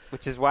year.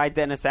 Which is why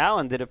Dennis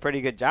Allen did a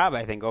pretty good job,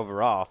 I think,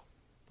 overall,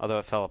 although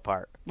it fell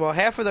apart. Well,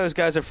 half of those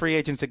guys are free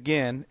agents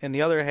again, and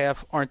the other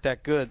half aren't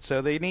that good.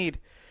 So they need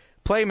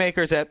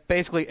playmakers at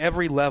basically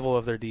every level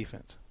of their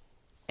defense.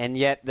 And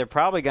yet they're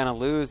probably going to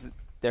lose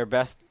their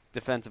best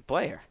defensive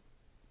player.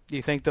 Do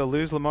you think they'll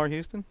lose Lamar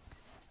Houston?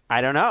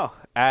 I don't know.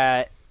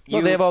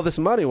 Well, they have all this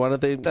money. Why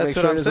don't they make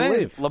sure he doesn't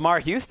leave? Lamar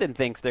Houston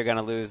thinks they're going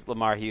to lose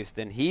Lamar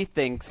Houston. He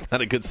thinks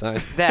not a good sign.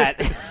 That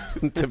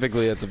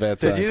typically it's a bad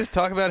sign. Did you just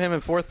talk about him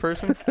in fourth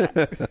person?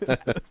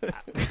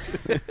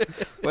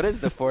 What is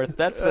the fourth?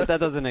 That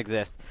doesn't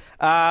exist.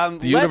 The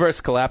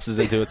universe collapses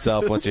into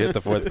itself once you hit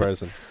the fourth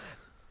person.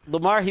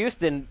 Lamar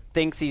Houston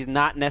thinks he's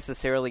not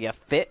necessarily a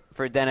fit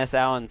for Dennis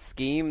Allen's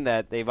scheme,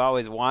 that they've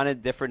always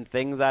wanted different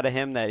things out of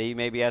him that he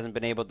maybe hasn't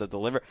been able to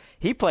deliver.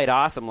 He played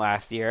awesome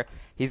last year.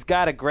 He's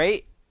got a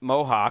great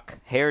mohawk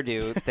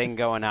hairdo thing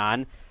going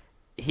on.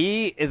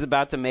 He is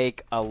about to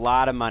make a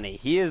lot of money.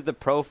 He is the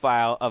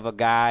profile of a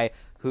guy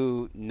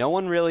who no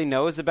one really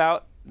knows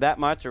about that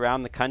much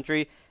around the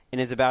country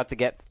and is about to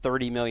get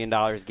 $30 million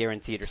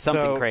guaranteed or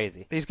something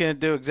crazy. He's going to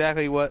do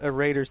exactly what a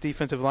Raiders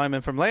defensive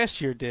lineman from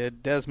last year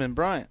did, Desmond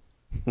Bryant.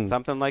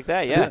 Something like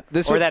that, yeah.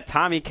 Or that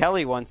Tommy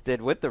Kelly once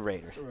did with the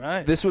Raiders.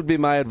 Right. This would be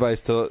my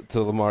advice to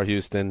Lamar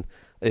Houston.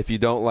 If you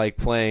don't like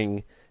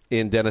playing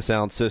in Dennis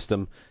Allen's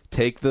system,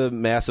 take the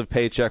massive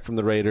paycheck from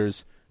the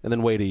Raiders and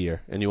then wait a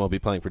year, and you won't be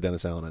playing for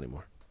Dennis Allen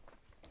anymore.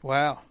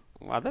 Wow.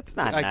 Wow, that's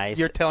not nice.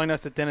 You're telling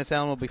us that Dennis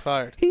Allen will be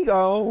fired. He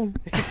go.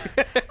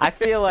 I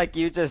feel like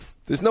you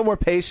just... There's no more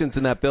patience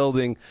in that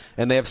building,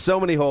 and they have so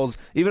many holes.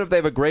 Even if they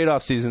have a great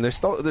offseason,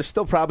 they're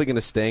still probably going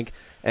to stink,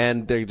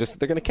 and they're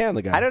going to can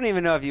the guy. I don't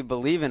even know if you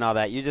believe in all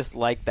that. You just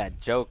like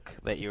that joke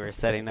that you were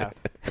setting up.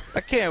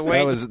 I can't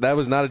wait. That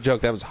was not a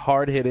joke. That was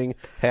hard-hitting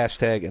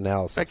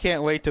 #analysis. I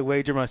can't wait to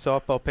wager my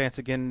softball pants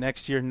again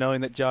next year,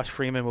 knowing that Josh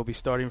Freeman will be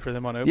starting for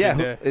them on opening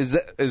day. Is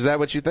that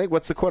what you think?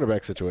 What's the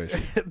quarterback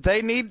situation?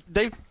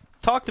 They've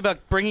talked about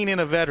bringing in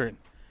a veteran.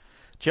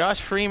 Josh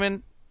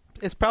Freeman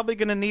is probably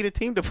going to need a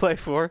team to play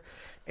for,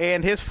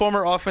 and his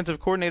former offensive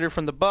coordinator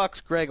from the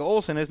Bucs, Greg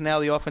Olson, is now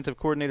the offensive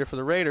coordinator for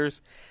the Raiders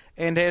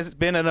and has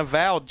been an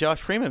avowed Josh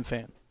Freeman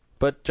fan.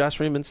 But Josh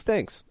Freeman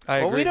stinks. I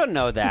agree. Well, we don't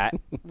know that.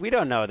 We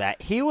don't know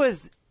that. He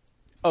was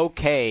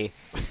okay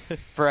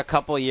for a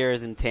couple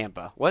years in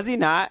Tampa. Was he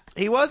not?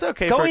 He was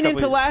okay Going for a into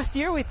couple years. last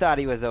year, we thought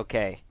he was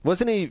okay.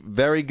 Wasn't he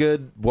very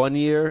good one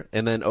year,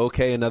 and then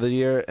okay another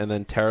year, and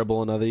then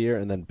terrible another year,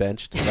 and then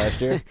benched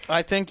last year?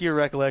 I think your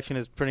recollection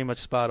is pretty much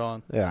spot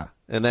on. Yeah.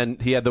 And then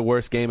he had the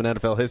worst game in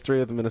NFL history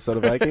with the Minnesota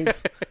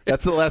Vikings.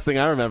 That's the last thing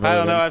I remember. I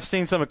don't know. I've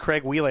seen some of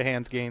Craig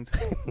Wheelahan's games.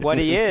 What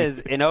he is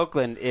in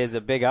Oakland is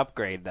a big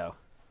upgrade, though.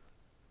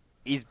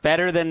 He's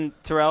better than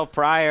Terrell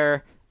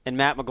Pryor and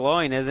Matt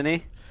McGloin, isn't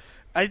he?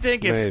 I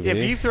think if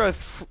you throw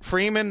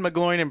Freeman,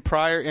 McGloin, and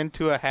Pryor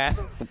into a hat,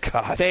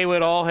 they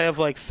would all have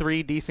like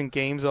 3 decent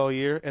games all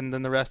year, and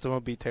then the rest of them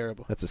would be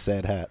terrible. That's a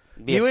sad hat.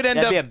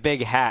 That'd be a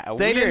big hat.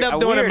 They'd end up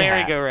doing a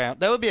merry-go-round.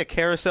 That would be a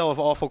carousel of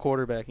awful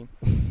quarterbacking.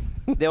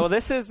 Well,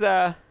 this is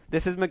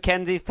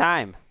Mackenzie's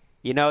time.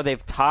 You know,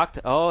 they've talked,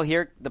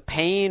 the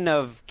pain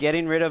of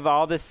getting rid of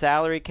all this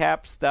salary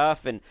cap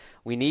stuff, and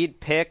we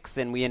need picks,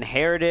 and we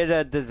inherited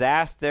a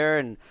disaster,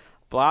 and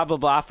blah, blah,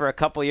 blah for a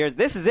couple years.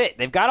 This is it.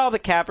 They've got all the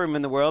cap room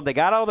in the world. They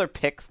got all their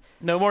picks.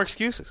 No more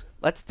excuses.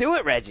 Let's do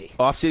it, Reggie.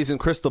 Off-season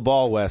crystal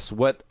ball, Wes.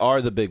 What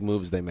are the big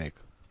moves they make?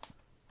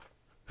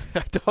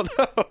 I don't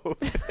know.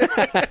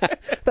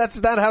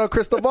 That's not how a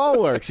crystal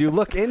ball works. You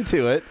look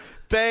into it.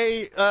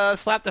 They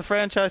slapped the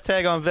franchise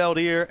tag on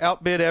Valdir,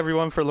 outbid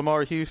everyone for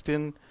Lamar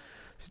Houston.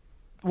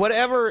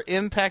 Whatever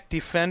impact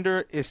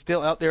defender is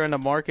still out there in the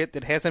market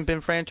that hasn't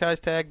been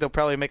franchise tagged, they'll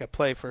probably make a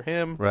play for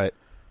him. Right.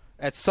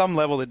 At some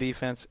level of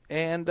defense.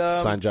 And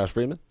sign Josh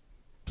Freeman?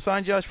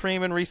 Sign Josh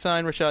Freeman,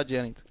 re-sign Rashad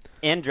Jennings.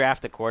 And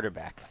draft a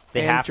quarterback.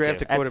 They And have draft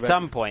to. a quarterback. At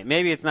some point.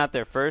 Maybe it's not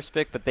their first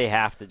pick, but they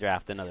have to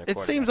draft another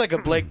quarterback. It seems like a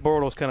Blake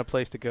Bortles kind of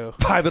place to go.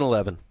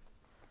 5-11.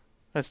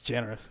 That's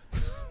generous.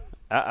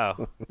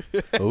 Uh-oh.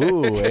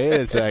 Ooh,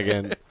 wait a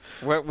second.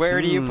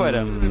 Where do you put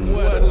him?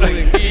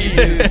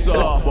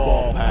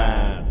 Softball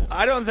pants.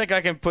 I don't think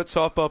I can put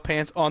softball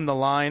pants on the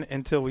line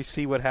until we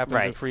see what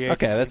happens in free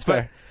agency. Okay, that's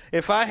fair. But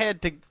if I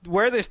had to,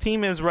 where this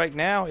team is right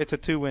now, it's a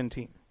 2-win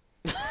team.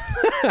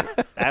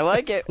 I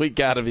like it. We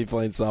got to be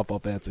playing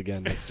softball pants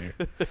again next year.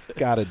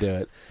 Got to do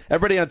it.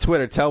 Everybody on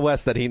Twitter, tell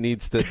Wes that he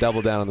needs to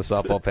double down on the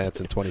softball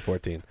pants in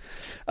 2014.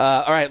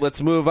 All right,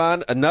 let's move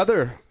on.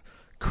 Another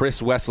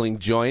Chris Wessling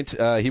joint.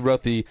 He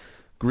wrote the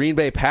Green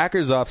Bay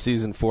Packers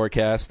offseason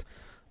forecast.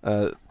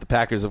 The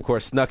Packers, of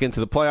course, snuck into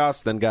the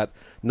playoffs, then got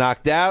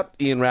knocked out.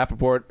 Ian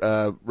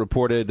Rappaport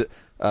reported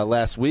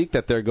last week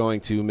that they're going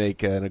to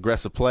make an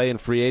aggressive play in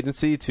free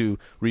agency to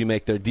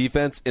remake their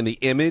defense in the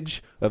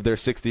image of their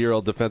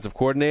 60-year-old defensive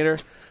coordinator,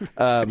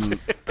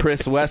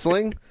 Chris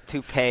Wessling.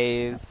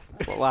 Toupees,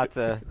 lots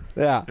of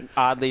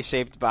oddly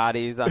shaped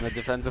bodies on the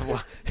defensive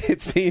line.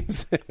 It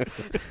seems,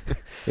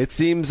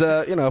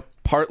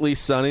 partly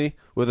sunny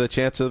with a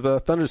chance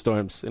of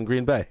thunderstorms in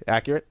Green Bay.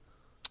 Accurate?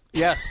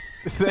 Yes.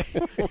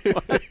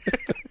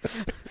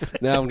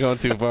 Now I'm going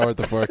too far with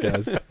the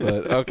forecast.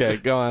 But okay,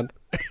 go on.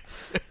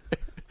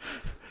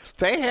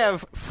 They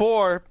have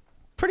 4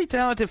 pretty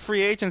talented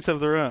free agents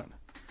of their own.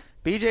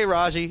 B.J.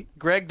 Raji,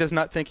 Greg does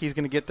not think he's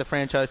going to get the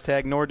franchise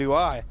tag, nor do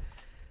I.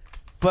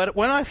 But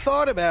when I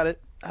thought about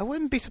it, I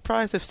wouldn't be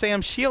surprised if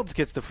Sam Shields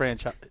gets the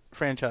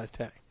franchise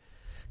tag.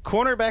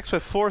 Cornerbacks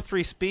with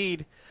 4.3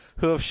 speed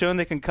who have shown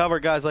they can cover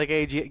guys like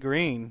A.J.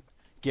 Green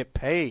get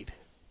paid.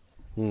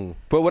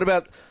 But what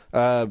about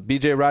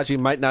B.J. Raji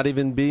might not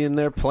even be in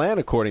their plan,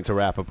 according to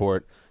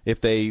Rappaport, if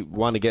they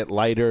want to get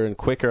lighter and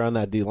quicker on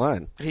that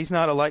D-line. He's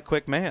not a light,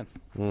 quick man.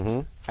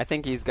 Mm-hmm. I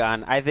think he's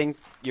gone. I think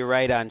you're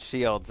right on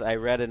Shields. I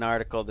read an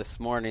article this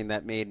morning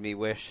that made me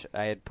wish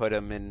I had put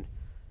him in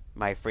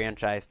my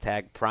franchise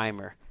tag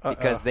primer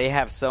because they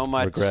have so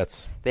much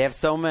regrets. They have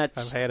so much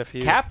I've had a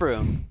few. cap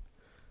room.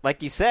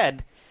 Like you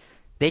said,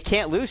 they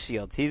can't lose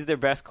Shields. He's their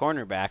best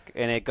cornerback,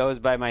 and it goes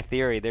by my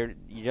theory.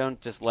 You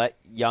don't just let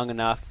young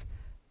enough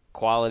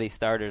quality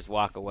starters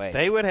walk away.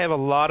 They would have a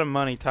lot of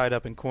money tied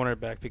up in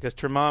cornerback because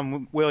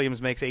Tramon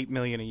Williams makes $8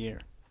 million a year.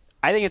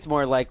 I think it's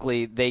more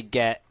likely they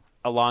get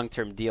a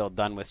long-term deal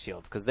done with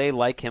Shields because they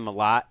like him a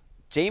lot.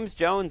 James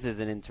Jones is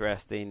an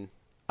interesting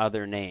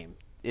other name.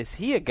 Is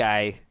he a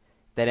guy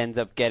that ends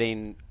up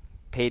getting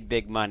paid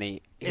big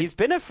money? He's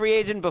been a free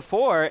agent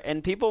before,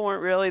 and people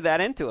weren't really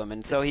that into him,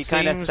 and so he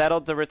kind of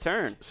settled to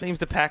return. Seems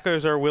the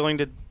Packers are willing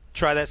to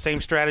try that same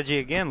strategy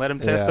again. Let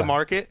him test the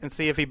market and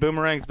see if he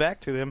boomerangs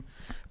back to them.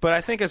 But I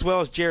think as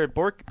well as Jared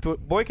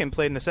Boykin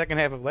played in the second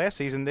half of last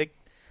season, they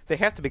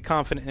have to be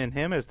confident in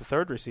him as the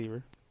third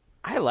receiver.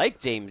 I like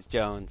James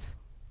Jones.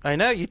 I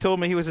know. You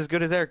told me he was as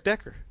good as Eric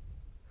Decker.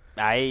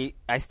 I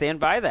stand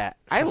by that.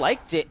 I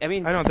like I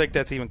don't think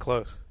that's even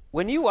close.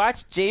 When you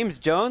watch James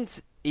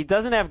Jones, he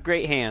doesn't have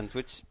great hands,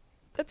 which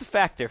that's a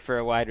factor for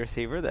a wide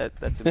receiver.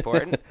 That's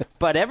important.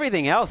 But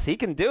everything else, he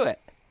can do it.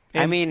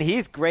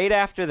 He's great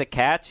after the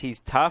catch. He's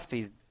tough.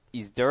 He's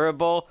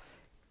durable.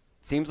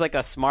 Seems like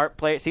a smart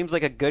player. Seems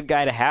like a good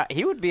guy to have.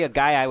 He would be a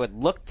guy I would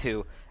look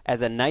to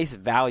as a nice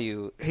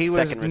value. He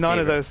was none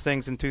of those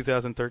things in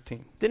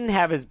 2013. Didn't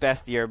have his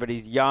best year, but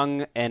he's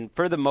young, and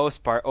for the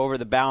most part, over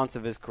the balance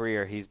of his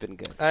career, he's been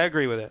good. I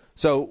agree with it.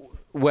 So,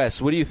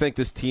 Wes, what do you think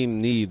this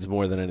team needs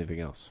more than anything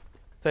else?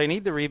 They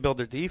need to rebuild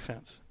their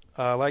defense.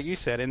 Like you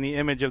said, in the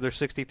image of their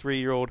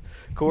 63-year-old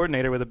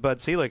coordinator with a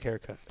Bud Selig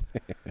haircut.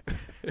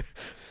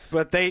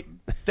 But they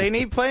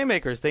need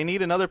playmakers. They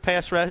need another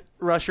pass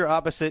rusher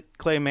opposite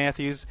Clay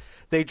Matthews.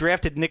 They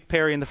drafted Nick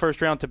Perry in the first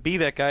round to be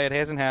that guy. It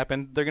hasn't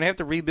happened. They're going to have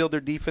to rebuild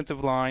their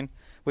defensive line.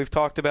 We've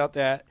talked about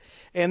that.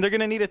 And they're going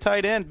to need a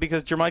tight end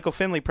because Jermichael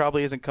Finley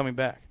probably isn't coming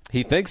back.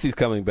 He thinks he's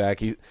coming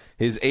back.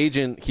 His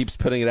agent keeps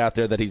putting it out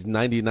there that he's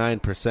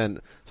 99%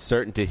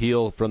 certain to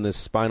heal from this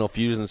spinal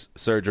fusion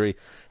surgery.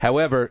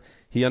 However,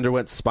 he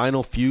underwent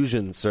spinal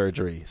fusion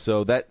surgery.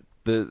 So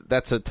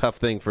that's a tough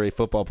thing for a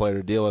football player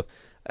to deal with.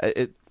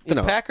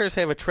 The Packers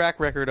have a track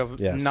record of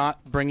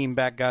not bringing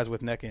back guys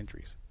with neck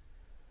injuries.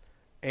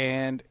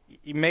 And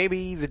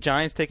maybe the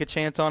Giants take a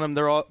chance on him.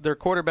 Their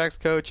quarterback's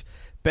coach,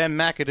 Ben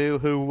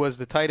McAdoo, who was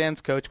the tight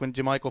ends coach when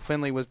Jermichael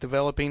Finley was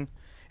developing,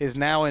 is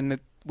now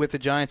with the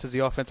Giants as the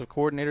offensive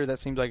coordinator. That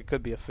seems like it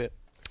could be a fit.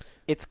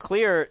 It's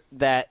clear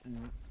that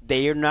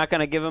they are not going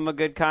to give him a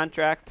good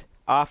contract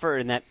offer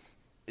and that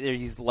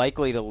he's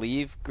likely to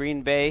leave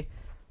Green Bay.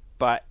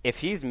 But if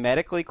he's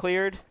medically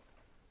cleared,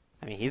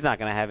 he's not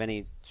going to have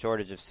any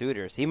shortage of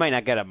suitors. He might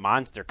not get a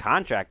monster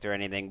contract or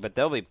anything, but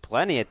there'll be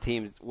plenty of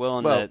teams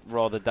willing to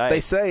roll the dice. They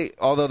say,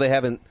 although they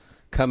haven't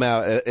come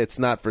out, it's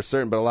not for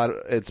certain, but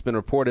it's been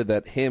reported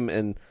that him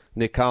and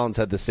Nick Collins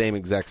had the same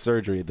exact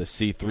surgery, the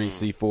C3,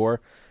 C4,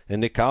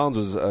 and Nick Collins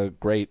was a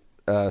great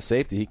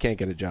safety. He can't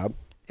get a job.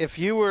 If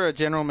you were a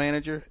general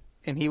manager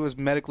and he was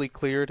medically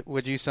cleared,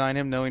 would you sign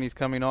him knowing he's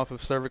coming off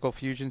of cervical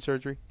fusion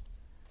surgery?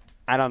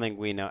 I don't think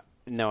we know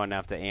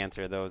enough to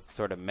answer those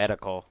sort of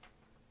medical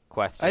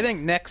questions. I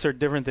think necks are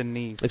different than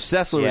knees. If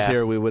Sessler was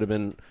here, we would have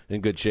been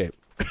in good shape.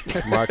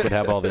 Mark would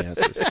have all the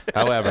answers.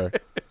 However,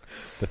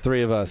 the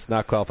three of us,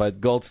 not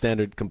qualified. Gold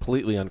standard,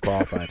 completely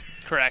unqualified.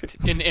 Correct.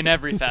 In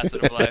every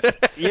facet of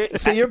life.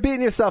 So you're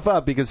beating yourself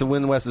up because of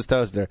Win Wes's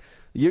toaster.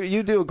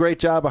 You do a great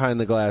job behind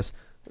the glass,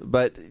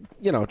 but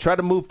try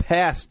to move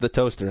past the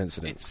toaster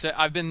incident.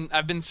 I've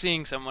been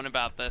seeing someone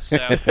about this, so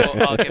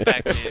I'll get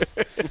back to you.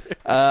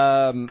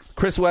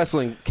 Chris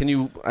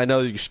Wesseling, I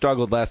know you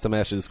struggled last time I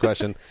asked you this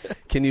question.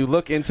 Can you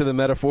look into the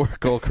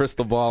metaphorical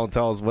crystal ball and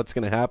tell us what's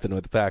going to happen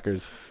with the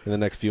Packers in the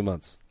next few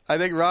months? I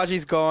think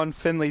Raji's gone.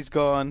 Finley's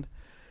gone.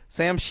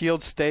 Sam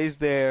Shields stays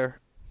there.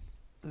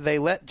 They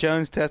let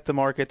Jones test the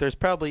market. There's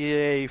probably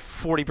a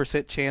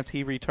 40% chance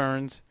he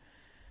returns.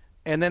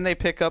 And then they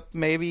pick up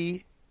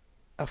maybe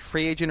a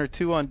free agent or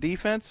two on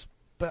defense.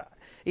 But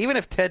even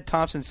if Ted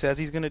Thompson says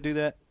he's going to do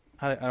that,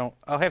 I'll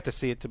have to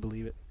see it to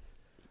believe it.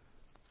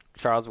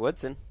 Charles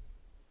Woodson,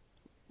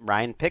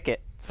 Ryan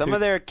Pickett. Some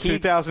of their key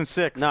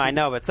 2006. No, I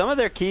know, but some of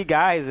their key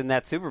guys in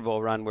that Super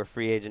Bowl run were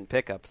free agent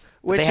pickups.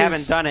 They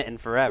haven't done it in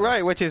forever.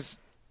 Right, which is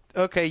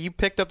okay. You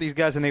picked up these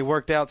guys and they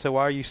worked out. So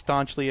why are you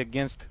staunchly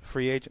against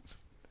free agents?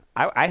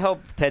 I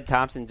hope Ted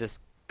Thompson just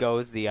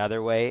goes the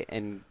other way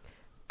and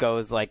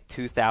goes like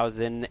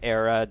 2000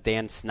 era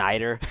Dan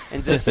Snyder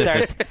and just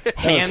starts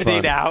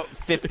handing out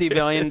 $50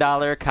 million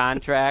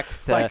contracts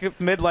to like a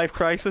midlife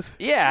crisis.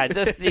 Yeah,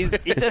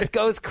 he just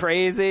goes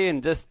crazy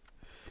and just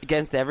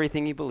against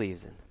everything he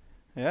believes in.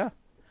 Yeah.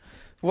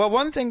 Well,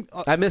 one thing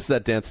I missed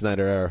that Dan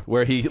Snyder era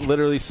where he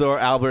literally saw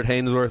Albert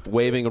Hainsworth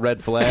waving a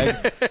red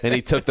flag and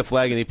he took the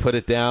flag and he put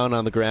it down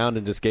on the ground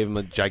and just gave him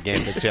a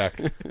gigantic check.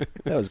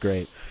 That was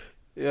great.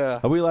 Yeah.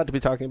 Are we allowed to be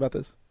talking about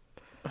this?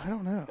 I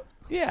don't know.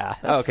 Yeah,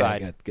 that's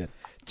fine. Good.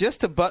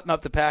 Just to button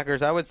up the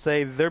Packers, I would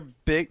say the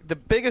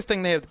biggest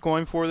thing they have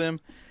going for them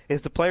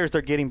is the players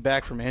they're getting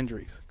back from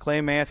injuries. Clay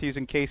Matthews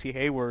and Casey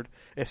Hayward,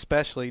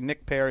 especially.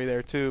 Nick Perry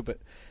there too, but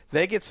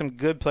they get some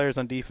good players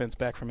on defense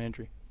back from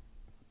injury.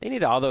 They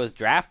need all those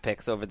draft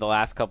picks over the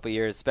last couple of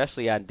years,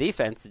 especially on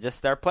defense, to just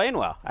start playing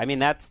well. I mean,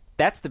 that's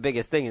the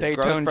biggest thing is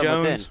growth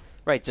from within.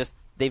 Right, just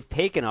they've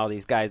taken all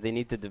these guys. They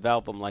need to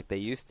develop them like they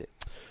used to.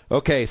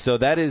 Okay, so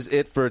that is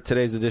it for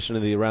today's edition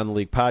of the Around the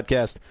League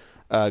podcast.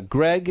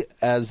 Greg,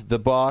 as the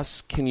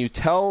boss, can you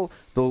tell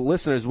the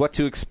listeners what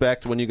to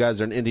expect when you guys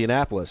are in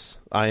Indianapolis?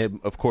 I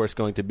am, of course,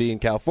 going to be in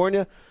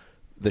California.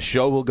 The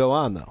show will go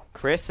on, though.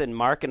 Chris and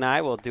Mark and I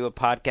will do a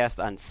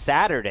podcast on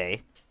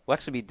Saturday. We'll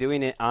actually be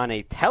doing it on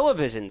a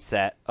television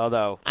set,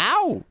 although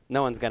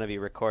no one's going to be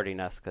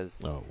recording us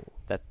because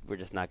we're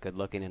just not good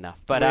looking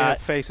enough. But we have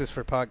faces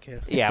for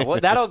podcasts. Yeah,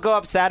 well, that'll go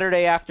up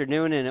Saturday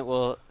afternoon, and it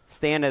will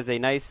stand as a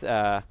nice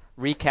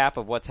recap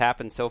of what's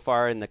happened so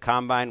far in the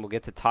Combine. We'll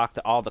get to talk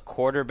to all the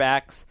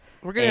quarterbacks.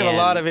 We're going to have a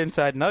lot of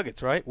inside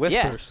nuggets, right?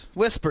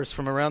 Whispers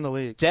from around the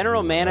league.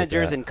 General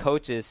managers and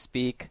coaches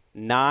speak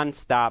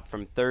nonstop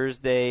from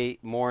Thursday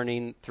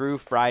morning through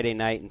Friday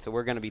night, and so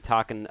we're going to be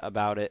talking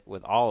about it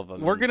with all of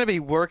them. We're going to be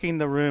working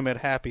the room at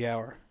happy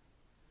hour.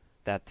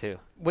 That too.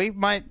 We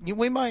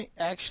might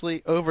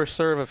actually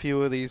overserve a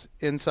few of these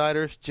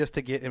insiders just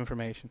to get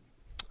information.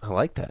 I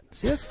like that.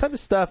 See, that's the type of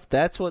stuff.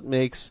 That's what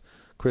makes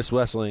Chris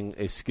Wessling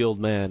a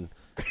skilled man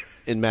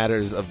in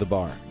matters of the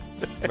bar.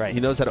 Right. He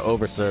knows how to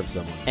overserve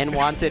someone. And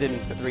wanted in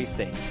 3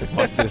 states.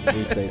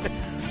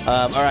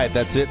 All right,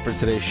 that's it for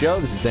today's show.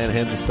 This is Dan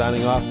Hansis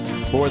signing off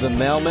for the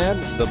mailman,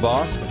 the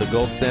boss, the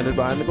gold standard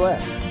behind the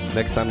glass.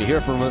 Next time you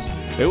hear from us,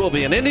 it will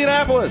be in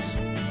Indianapolis.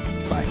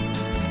 Bye.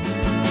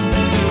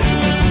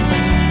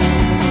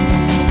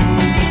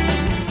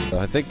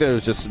 I think there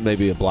was just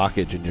maybe a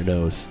blockage in your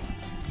nose.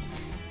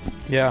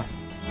 Yeah.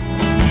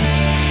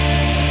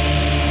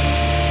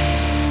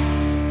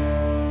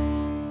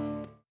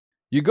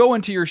 You go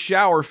into your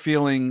shower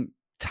feeling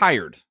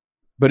tired,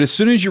 but as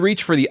soon as you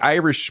reach for the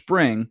Irish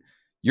Spring,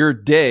 your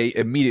day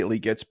immediately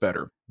gets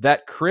better.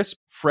 That crisp,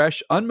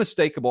 fresh,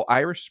 unmistakable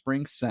Irish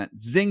Spring scent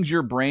zings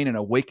your brain and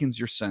awakens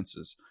your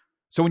senses.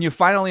 So when you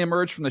finally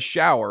emerge from the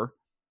shower,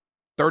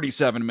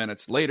 37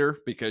 minutes later,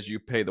 because you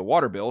pay the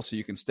water bill so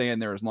you can stay in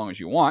there as long as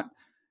you want,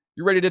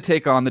 you're ready to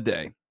take on the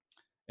day.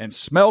 And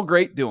smell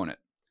great doing it.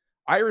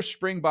 Irish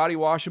Spring Body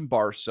Wash and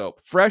Bar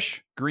Soap.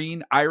 Fresh,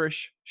 green,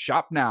 Irish.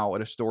 Shop now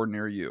at a store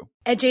near you.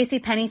 At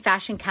JCPenney,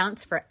 fashion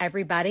counts for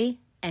everybody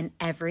and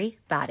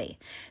everybody.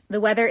 The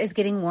weather is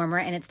getting warmer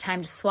and it's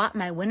time to swap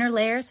my winter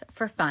layers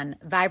for fun,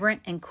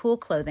 vibrant, and cool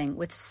clothing.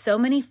 With so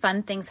many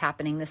fun things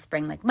happening this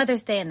spring, like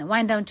Mother's Day and the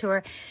Wind Down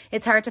Tour,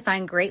 it's hard to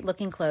find great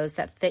looking clothes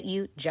that fit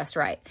you just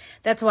right.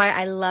 That's why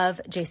I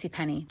love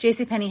JCPenney.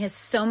 JCPenney has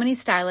so many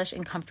stylish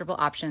and comfortable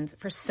options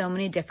for so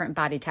many different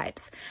body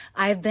types.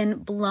 I've been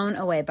blown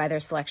away by their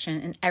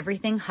selection, and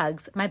everything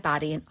hugs my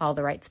body in all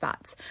the right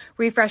spots.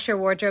 Refresh your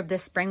wardrobe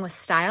this spring with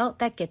style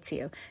that gets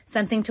you.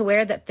 Something to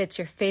wear that fits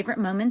your favorite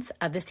moments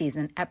of the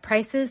season at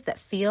prices that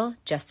feel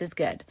just as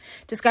good.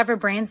 Discover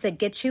brands that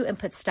get you and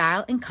put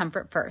style and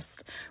comfort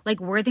first, like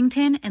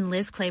Worthington and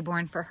Liz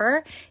Claiborne for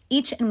her,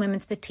 each in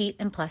women's petite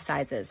and plus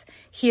sizes.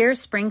 Here,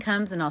 spring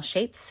comes in all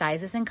shapes,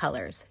 sizes, and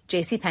colors.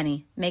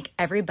 JCPenney, make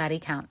everybody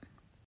count.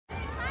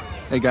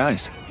 Hey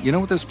guys, you know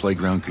what this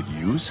playground could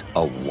use?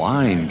 A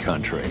wine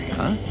country,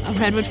 huh? A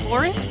redwood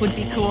forest would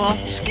be cool.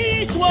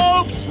 Ski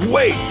slopes!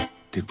 Wait!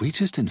 Did we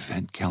just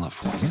invent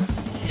California?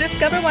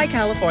 Discover why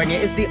California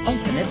is the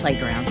ultimate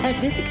playground at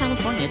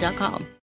visitcalifornia.com.